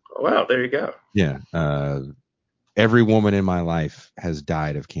Oh, wow, there you go. yeah, every woman in my life has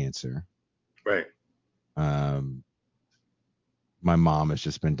died of cancer. Right. Um, my mom has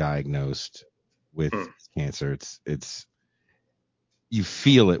just been diagnosed with Hmm. cancer. It's you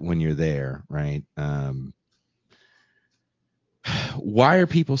feel it when you're there, right? Why are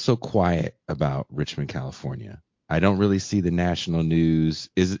people so quiet about Richmond, California? I don't really see the national news.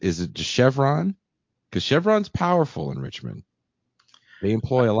 Is it just Chevron? Because Chevron's powerful in Richmond. They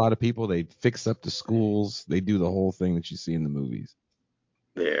employ a lot of people. They fix up the schools. They do the whole thing that you see in the movies.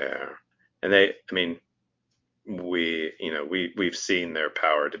 Yeah. And I mean, we've seen their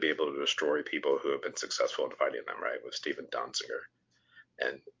power to be able to destroy people who have been successful in fighting them, right? With Stephen Donziger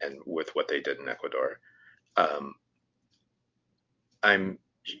and with what they did in Ecuador. Um, I'm,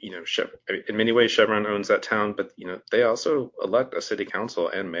 in many ways, Chevron owns that town, but they also elect a city council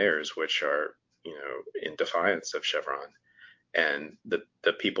and mayors, which are, in defiance of Chevron. And the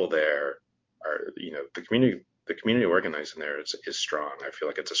people there are, the community organizing there is strong. I feel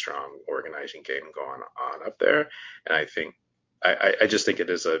like it's a strong organizing game going on up there, and I think I just think it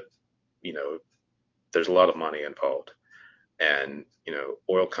is there's a lot of money involved, and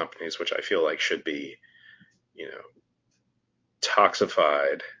oil companies, which I feel like should be you know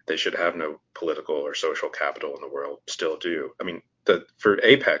toxified. They should have no political or social capital in the world. Still do. I mean, for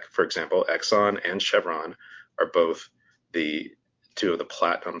APEC, for example, Exxon and Chevron are both the two of the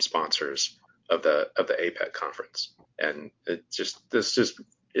platinum sponsors of the APEC conference, and this just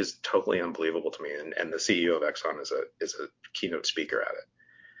is totally unbelievable to me. And the CEO of Exxon is a keynote speaker at it,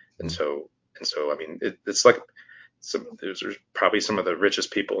 and so I mean, it's like there's probably some of the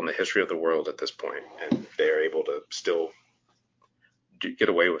richest people in the history of the world at this point, and they're able to still get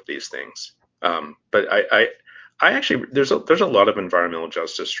away with these things. But I actually there's a lot of environmental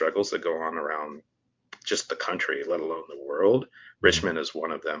justice struggles that go on around just the country, let alone the world. Richmond is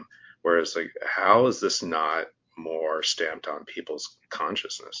one of them. Whereas, like, how is this not more stamped on people's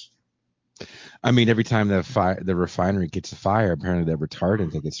consciousness? I mean, every time the refinery gets a fire, apparently the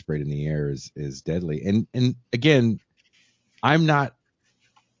retardant that gets sprayed in the air is deadly. And again, I'm not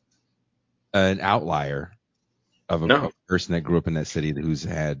an outlier of a No, person that grew up in that city who's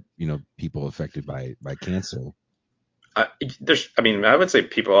had people affected by cancer. I mean, I would say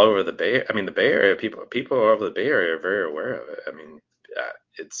people all over the Bay. I mean, the Bay Area people all over the Bay Area are very aware of it. I mean,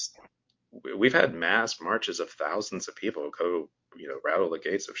 it's we've had mass marches of thousands of people go, rattle the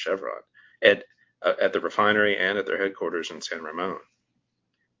gates of Chevron at the refinery and at their headquarters in San Ramon.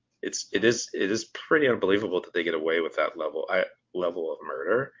 It is pretty unbelievable that they get away with that level of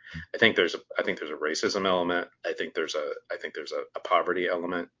murder. I think there's a racism element. I think there's a poverty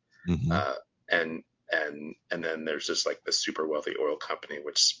element. Mm-hmm. Uh, and and then there's just like the super wealthy oil company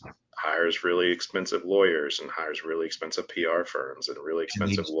which hires really expensive lawyers and hires really expensive PR firms and really And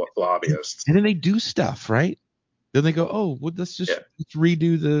they expensive lobbyists. and then they do stuff, right? Then they go, oh, well, Yeah. let's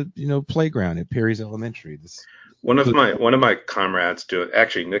redo the playground at Perry's Elementary. This One of my comrades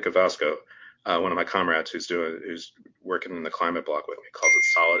actually Nick Avasco, one of my comrades who's working in the climate block with me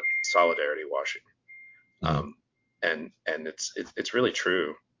calls it solidarity washing. Mhm. And it's really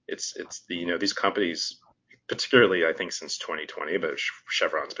true. It's these companies, particularly I think since 2020, but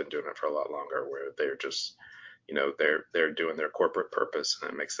Chevron's been doing it for a lot longer, where they're just they're doing their corporate purpose,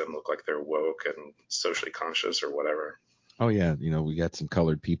 and it makes them look like they're woke and socially conscious or whatever. Oh yeah, we got some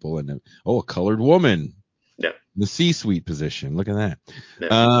colored people and a colored woman Yeah, in the C-suite position. Look at that. yeah,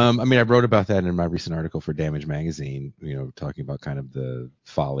 I mean, I wrote about that in my recent article for Damage Magazine. Talking about kind of the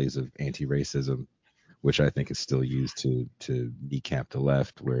follies of anti-racism, which I think is still used to kneecap the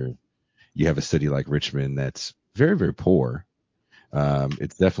left, where You have a city like Richmond that's very, very poor.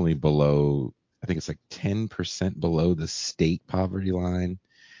 It's definitely below, I think it's like 10% below the state poverty line,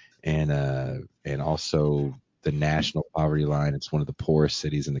 and also the national poverty line. It's one of the poorest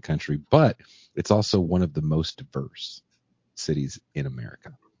cities in the country, but it's also one of the most diverse cities in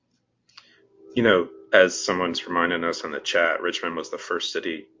America. As someone's reminding us in the chat, Richmond was the first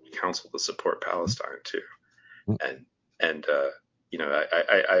city council to support Palestine too. And and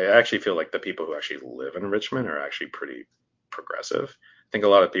I actually feel like the people who actually live in Richmond are actually pretty progressive. I think a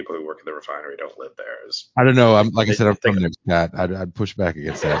lot of people who work at the refinery don't live there. I don't know. I'm like I They said, I'm think, from there, Scott. I'd push back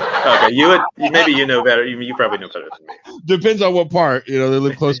against that. okay, maybe you know better. You probably know better than me. Depends on what part. They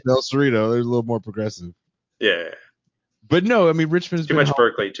live close to El Cerrito. They're a little more progressive. Yeah, But no, I mean Richmond's too been much home.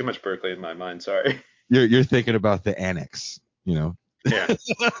 Berkeley. Too much Berkeley in my mind. Sorry. You're thinking about the annex, Yeah,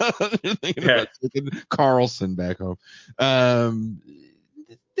 You're thinking yeah, about Carlson back home.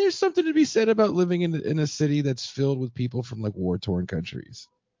 There's something to be said about living in a city that's filled with people from like war-torn countries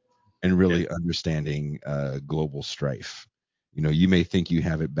and yeah. really understanding global strife. You may think you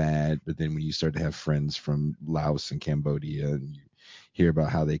have it bad, but then when you start to have friends from Laos and Cambodia and you hear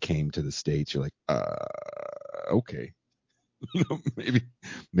about how they came to the States, you're like, okay.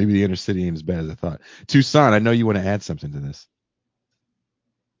 maybe the inner city ain't as bad as I thought. Tucson, I know you want to add something to this.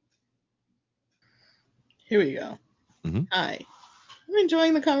 Here we go. Mm-hmm. Hi. I'm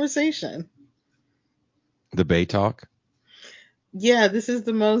enjoying the conversation. The Bay Talk. Yeah, this is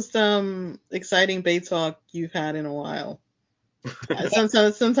the most exciting Bay Talk you've had in a while.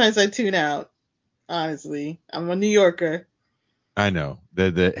 Sometimes I tune out, honestly. I'm a New Yorker. I know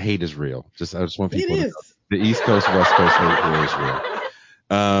the hate is real. I just want It people to know is. the East Coast West Coast hate here is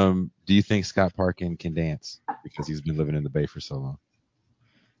real. Do you think Scott Parkin can dance because he's been living in the Bay for so long?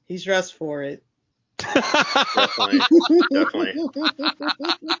 He's dressed for it. Definitely, definitely.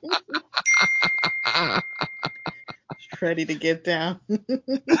 Ready to get down. I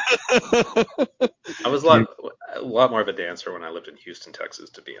was a lot more of a dancer when I lived in Houston, Texas.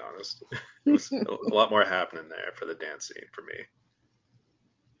 To be honest, it was a lot more happening there for the dance scene for me.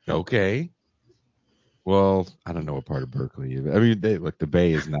 Okay. Well, I don't know what part of Berkeley. I mean, the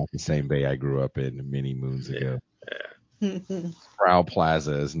Bay is not the same Bay I grew up in many moons Yeah, ago. yeah. Sproul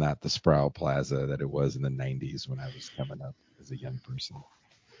Plaza is not the Sproul Plaza that it was in the 90s when I was coming up as a young person.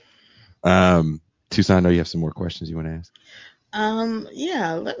 Tucson, I know you have some more questions you want to ask.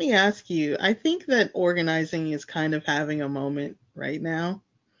 Yeah, let me ask you. I think that organizing is kind of having a moment right now.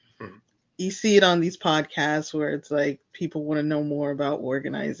 Mhm. You see it on these podcasts where it's like people want to know more about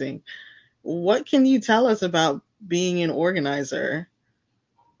organizing. What can you tell us about being an organizer?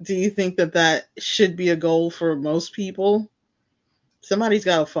 Do you think that that should be a goal for most people? Somebody's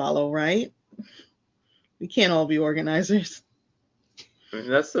got to follow, right? We can't all be organizers. I mean,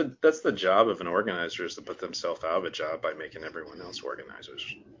 that's the job of an organizer, is to put themselves out of a job by making everyone else organizers.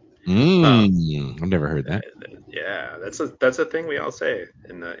 Um, I've never heard that. yeah, that's a thing we all say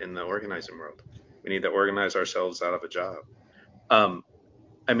in the organizing world. We need to organize ourselves out of a job. Um,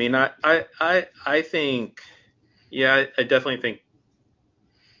 I mean, I think, yeah, I definitely think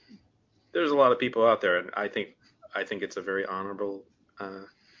there's a lot of people out there, and I think it's a very honorable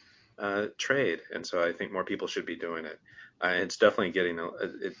uh, trade, and so I think more people should be doing it. It's definitely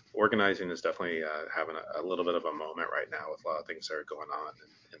organizing is definitely having a little bit of a moment right now with a lot of things that are going on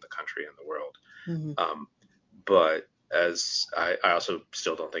in the country and the world. Mm-hmm. But as I also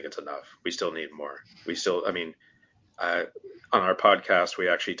still don't think it's enough. We still need more. I mean, uh, on our podcast, we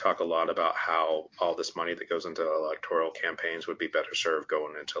actually talk a lot about how all this money that goes into electoral campaigns would be better served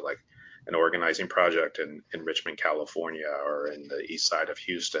going into like an organizing project in Richmond, California, or in the east side of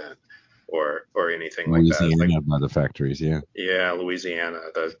Houston, or anything like that. Like, Louisiana by the factories, yeah. yeah, Louisiana.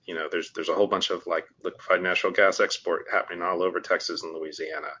 There's a whole bunch of like liquefied natural gas export happening all over Texas and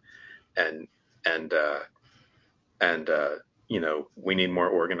Louisiana, and and uh, and we need more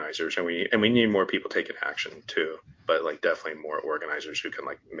organizers, and we need more people taking action too, but like definitely more organizers who can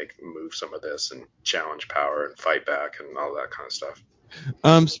like move some of this and challenge power and fight back and all that kind of stuff.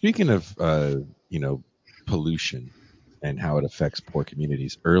 Speaking of pollution and how it affects poor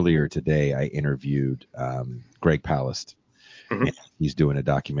communities, earlier today I interviewed Greg Palast, Hmm. and he's doing a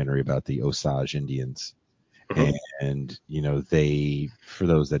documentary about the Osage Indians. Hmm. And they, for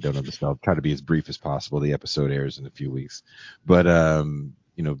those that don't understand, I'll try to be as brief as possible. The episode airs in a few weeks, but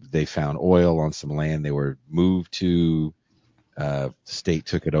they found oil on some land they were moved to. The state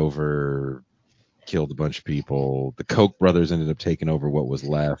took it over, killed a bunch of people. The Koch brothers ended up taking over what was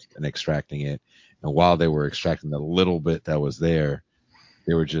left and extracting it. And while they were extracting the little bit that was there,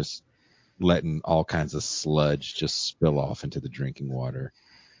 they were just letting all kinds of sludge just spill off into the drinking water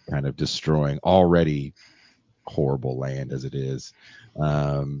kind of destroying already horrible land as it is.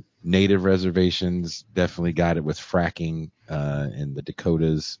 Native reservations definitely got it with fracking in the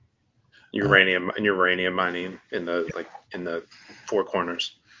Dakotas. Uranium mining in the Four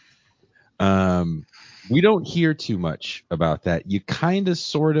Corners. We don't hear too much about that. You kind of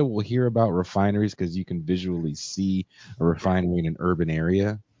sort of will hear about refineries because you can visually see a refinery in an urban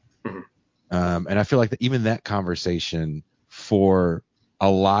area. Mhm. And I feel like even that conversation for a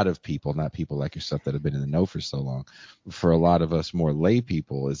lot of people, not people like yourself that have been in the know for so long, for a lot of us more lay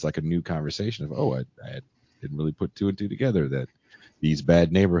people, is like a new conversation of, I didn't really put two and two together that these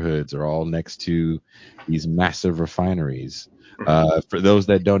bad neighborhoods are all next to these massive refineries. For those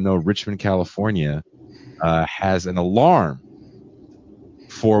that don't know, Richmond, California has an alarm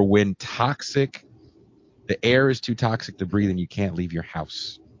for when the air is too toxic to breathe and you can't leave your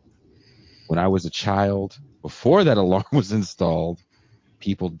house. When I was a child, before that alarm was installed,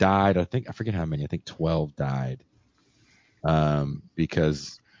 people died. I forget how many. I think 12 died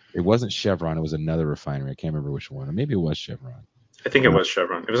because it wasn't Chevron. It was another refinery. I can't remember which one. Or maybe it was Chevron. I think it was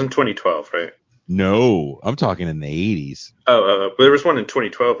Chevron. It was in 2012, right? No, I'm talking in the 80s. But there was one in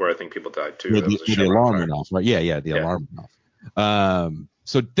 2012 where I think people died too. Yeah, That was a the Chevron alarm fire. went off, right? Yeah, the alarm went off.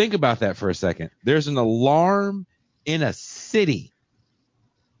 So think about that for a second. There's an alarm in a city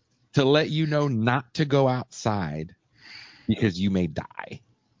to let you know not to go outside because you may die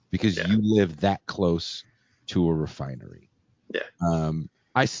because Yeah. you live that close to a refinery. Yeah.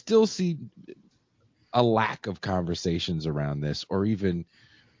 I still see a lack of conversations around this, or even,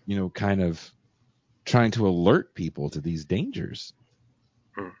 kind of trying to alert people to these dangers.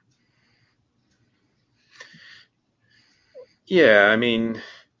 Yeah, I mean,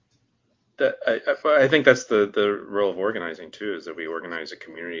 I think that's the role of organizing too, is that we organize a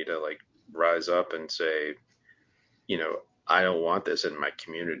community to like rise up and say, I don't want this in my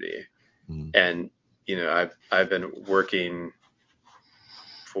community. Mm. And I've been working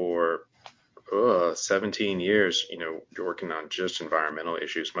for 17 years, working on just environmental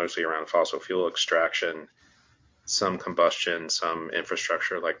issues, mostly around fossil fuel extraction, some combustion, some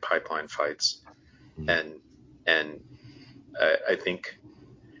infrastructure like pipeline fights, Mm. and I think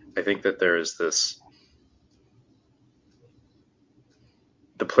that there is the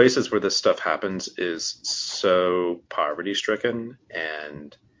places where this stuff happens is so poverty stricken,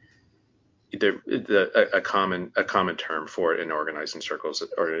 and a common term for it in organizing circles,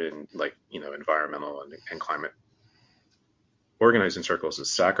 or in environmental and climate organizing circles,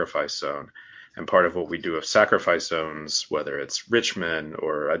 is sacrifice zone. And part of what we do of sacrifice zones, whether it's Richmond,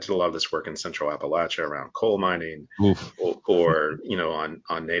 or I did a lot of this work in Central Appalachia around coal mining, Oof. or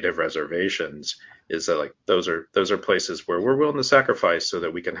on native reservations, is that like those are places where we're willing to sacrifice so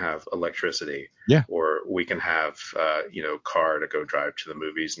that we can have electricity, Yeah. or we can have car to go drive to the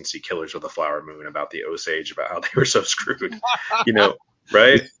movies and see Killers of the Flower Moon about the Osage, about how they were so screwed,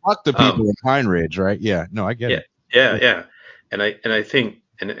 right? Fuck the people in Pine Ridge, right? Yeah. No, I get Yeah, it. yeah. And I think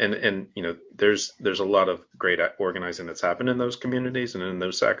there's a lot of great organizing that's happened in those communities and in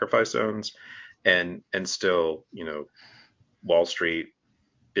those sacrifice zones, and still, Wall Street,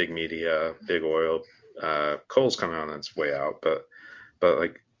 big media, big oil, coal's coming on its way out, but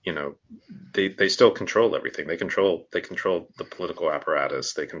like, they still control everything. They control the political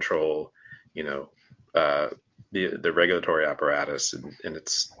apparatus. They control, uh, the regulatory apparatus, and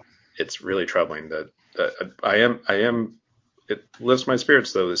it's really troubling that it lifts my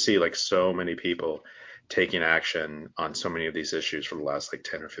spirits though to see like so many people taking action on so many of these issues for the last like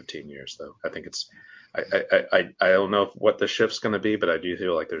 10 or 15 years though. I think I don't know what the shift's going to be, but I do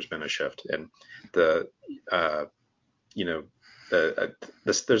feel like there's been a shift. And the you know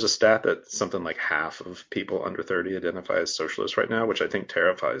there's a stat that something like half of people under 30 identify as socialists right now, which I think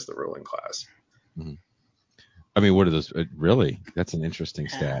terrifies the ruling class. Mm-hmm. I mean, what are those? Really? That's an interesting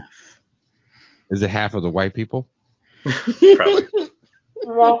stat. Is it half of the white people? Probably.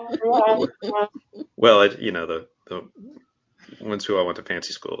 Well, the ones who all went to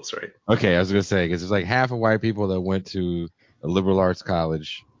fancy schools, right? Okay, I was gonna say because there's like half of white people that went to a liberal arts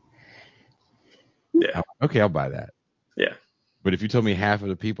college. Yeah. Okay, I'll buy that. Yeah. But if you told me half of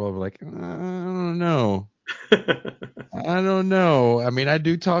the people, I'd be like, I don't know. I don't know. I mean, I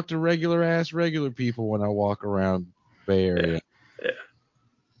do talk to regular people when I walk around Bay Area. Yeah.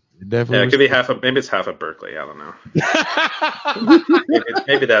 It definitely Yeah, it could be maybe it's half of Berkeley. I don't know.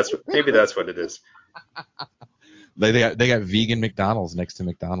 maybe that's what it is. They got vegan McDonald's next to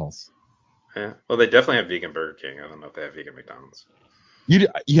McDonald's. Yeah. Well, they definitely have vegan Burger King. I don't know if they have vegan McDonald's. You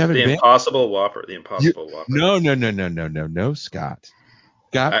haven't The been? Impossible Whopper. The Impossible Whopper. No, Scott.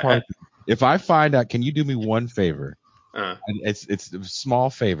 Parkin. If I find out, can you do me one favor? Uh, It's a small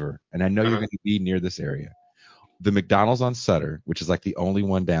favor, and I know you're uh, going to be near this area. The McDonald's on Sutter, which is like the only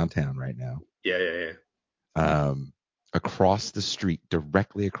one downtown right now, yeah, yeah, yeah. um, across the street,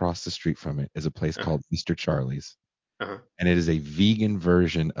 directly across the street from it, is a place Uh, called Mr. Charlie's, uh, and it is a vegan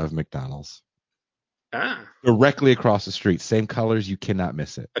version of McDonald's. ah, Directly across the street, same colors, you cannot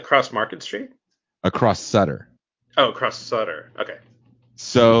miss it. across Market Street? Across Sutter. Oh, across Sutter. Okay.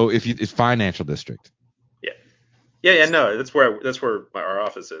 So if you, it's financial district. Yeah. Yeah, yeah, no, that's where our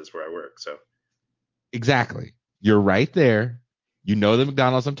office is where I work. So, Exactly. You're right there. You know the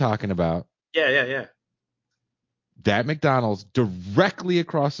McDonald's I'm talking about. yeah, yeah, yeah. That McDonald's directly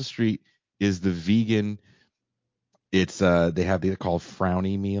across the street is the vegan. It's they have they're called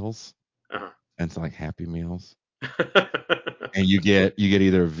frowny meals, and it's like Happy Meals. Uh-huh. And you get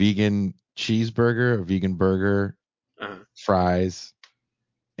either a vegan cheeseburger, a vegan burger, Uh-huh. fries,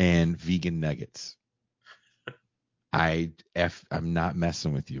 and vegan nuggets. I'm not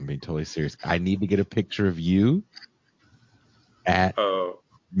messing with you. I'm being totally serious. I need to get a picture of you at Oh,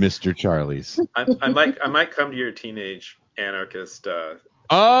 Mr. Charlie's. I might come to your teenage anarchist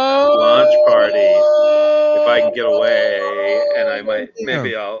launch party if I can get away, and I might Damn.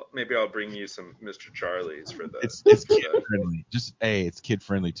 maybe I'll bring you some Mr. Charlie's for the It's for kid the friendly. Just hey, it's kid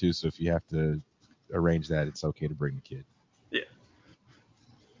friendly too. So if you have to arrange that, it's okay to bring a kid. yeah.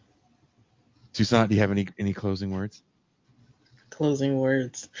 Toussaint, do you have any closing words? Closing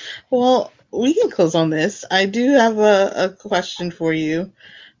words. Well, we can close on this. I do have a question for you.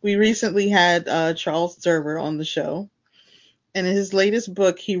 We recently had Charles Zerber on the show, and in his latest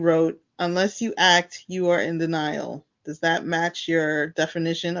book, he wrote, "Unless you act, you are in denial." Does that match your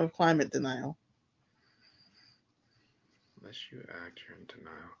definition of climate denial? Unless you act, you're in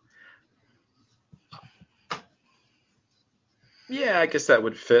denial. Yeah, I guess that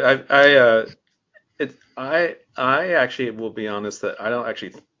would fit. I actually will be honest that I don't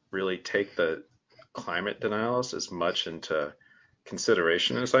actually really take the climate denials as much into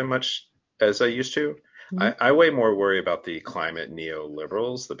consideration as I used to. Mhm. I way more worry about the climate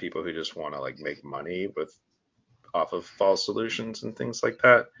neoliberals, the people who just want to like make money with off of false solutions and things like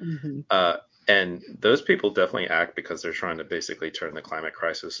that. Hmm. Uh, and those people definitely act because they're trying to basically turn the climate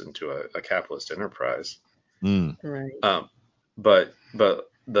crisis into a capitalist enterprise. Mm. Right. But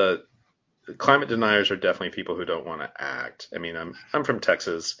the climate deniers are definitely people who don't want to act. I mean, I'm from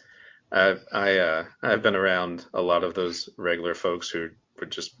Texas. I've been around a lot of those regular folks who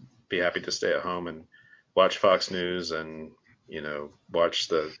would just be happy to stay at home and watch Fox News and watch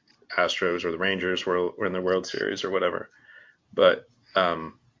the Astros or the Rangers were in the World Series or whatever. But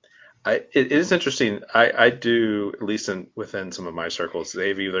it is interesting. I do, at least within some of my circles,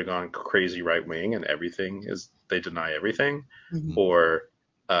 they've either gone crazy right wing and everything is they deny everything, Hmm. or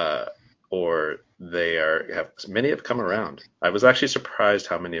uh, or they have many have come around. I was actually surprised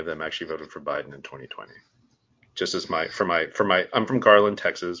how many of them actually voted for Biden in 2020. Just as I'm from Garland,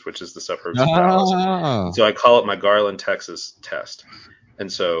 Texas, which is the suburbs of Dallas, and Ah, so I call it my Garland, Texas test.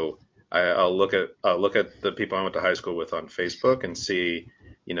 And so I'll look at the people I went to high school with on Facebook and see,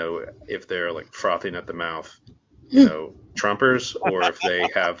 if they're like frothing at the mouth, Trumpers, or if they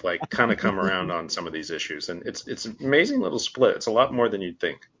have like kind of come around on some of these issues. And it's an amazing little split. It's a lot more than you'd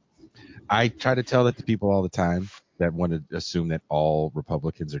think. I try to tell that to people all the time that want to assume that all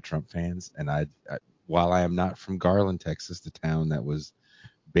Republicans are Trump fans. And while I am not from Garland, Texas, the town that was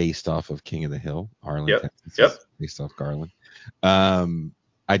based off of King of the Hill, Arlen, Yep. Texas Yep. is based off Garland. Um,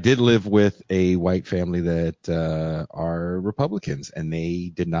 I did live with a white family that are Republicans, and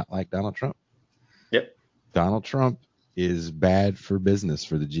they did not like Donald Trump. Yep. Donald Trump is bad for business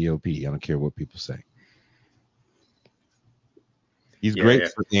for the GOP. I don't care what people say. He's Yeah. great Yeah.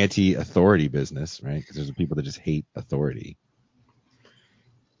 for anti-authority business, right? Because there's people that just hate authority.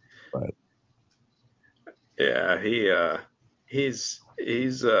 But Yeah. He's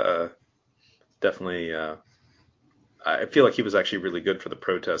definitely. I feel like he was actually really good for the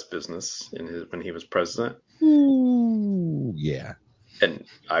protest business when he was president. ooh, yeah, And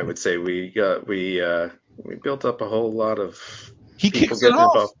I would say we built up a whole lot of he people kicks it getting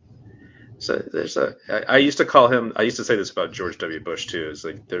off. involved. So I used to call him. I used to say this about George W. Bush too. Is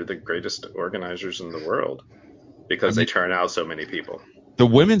like they're the greatest organizers in the world I because they mean, turn out so many people. the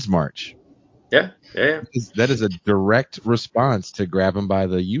Women's March Yeah, yeah, that is a direct response to grab him by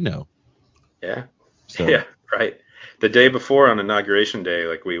the yeah, So yeah. Right. The day before on inauguration day,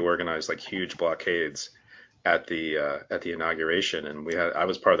 like we organized like huge blockades at the inauguration, and I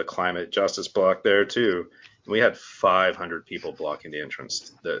was part of the climate justice block there too. And we had 500 people blocking the entrance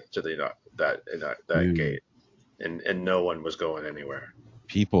to that dude, gate, and no one was going anywhere.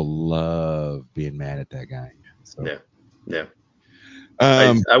 people love being mad at that guy. So Yeah. Yeah.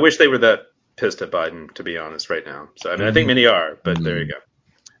 Um, I wish they were that pissed at Biden, to be honest, right now. So I mean, I think many are, but there you go.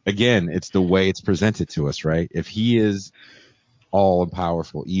 Again, it's the way it's presented to us, right? If he is all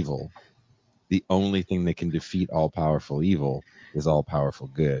powerful evil, the only thing that can defeat all powerful evil is all powerful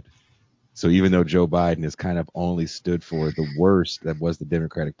good. So even though Joe Biden has kind of only stood for the worst that was the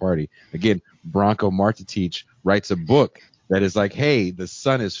Democratic Party, again, Branko Martitich writes a book that is like, hey, the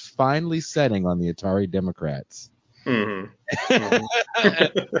sun is finally setting on the Atari Democrats. Mm-hmm.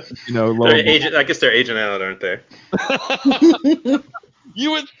 Mm-hmm. Lo and I guess they're aging out, aren't they?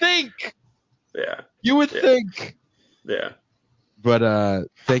 You would think. Yeah. You would think. Yeah. But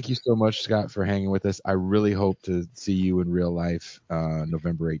thank you so much, Scott, for hanging with us. I really hope to see you in real life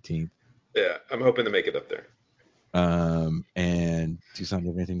November 18th. Yeah, I'm hoping to make it up there. And Tucson, do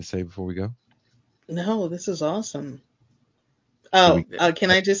you have anything to say before we go? No, this is awesome. Oh, can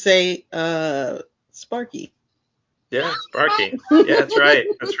I just say Sparky? Yeah, Sparky. Yeah, that's right.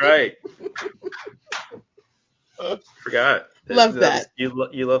 That's right. Forgot. Love that.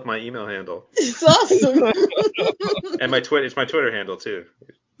 You love my email handle. It's awesome. And it's my Twitter handle too.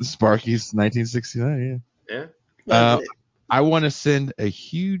 Sparky's 1969, Yeah. Love it. I want to send a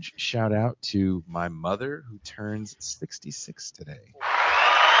huge shout out to my mother who turns 66 today. Ooh,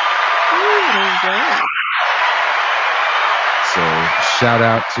 so shout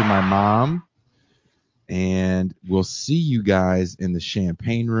out to my mom. And we'll see you guys in the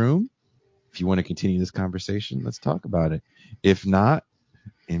champagne room. If you want to continue this conversation, let's talk about it. If not,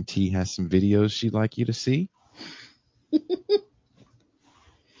 MT has some videos she'd like you to see.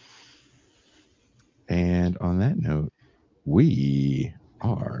 And on that note, we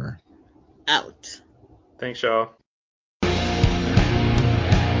are out. Thanks, y'all.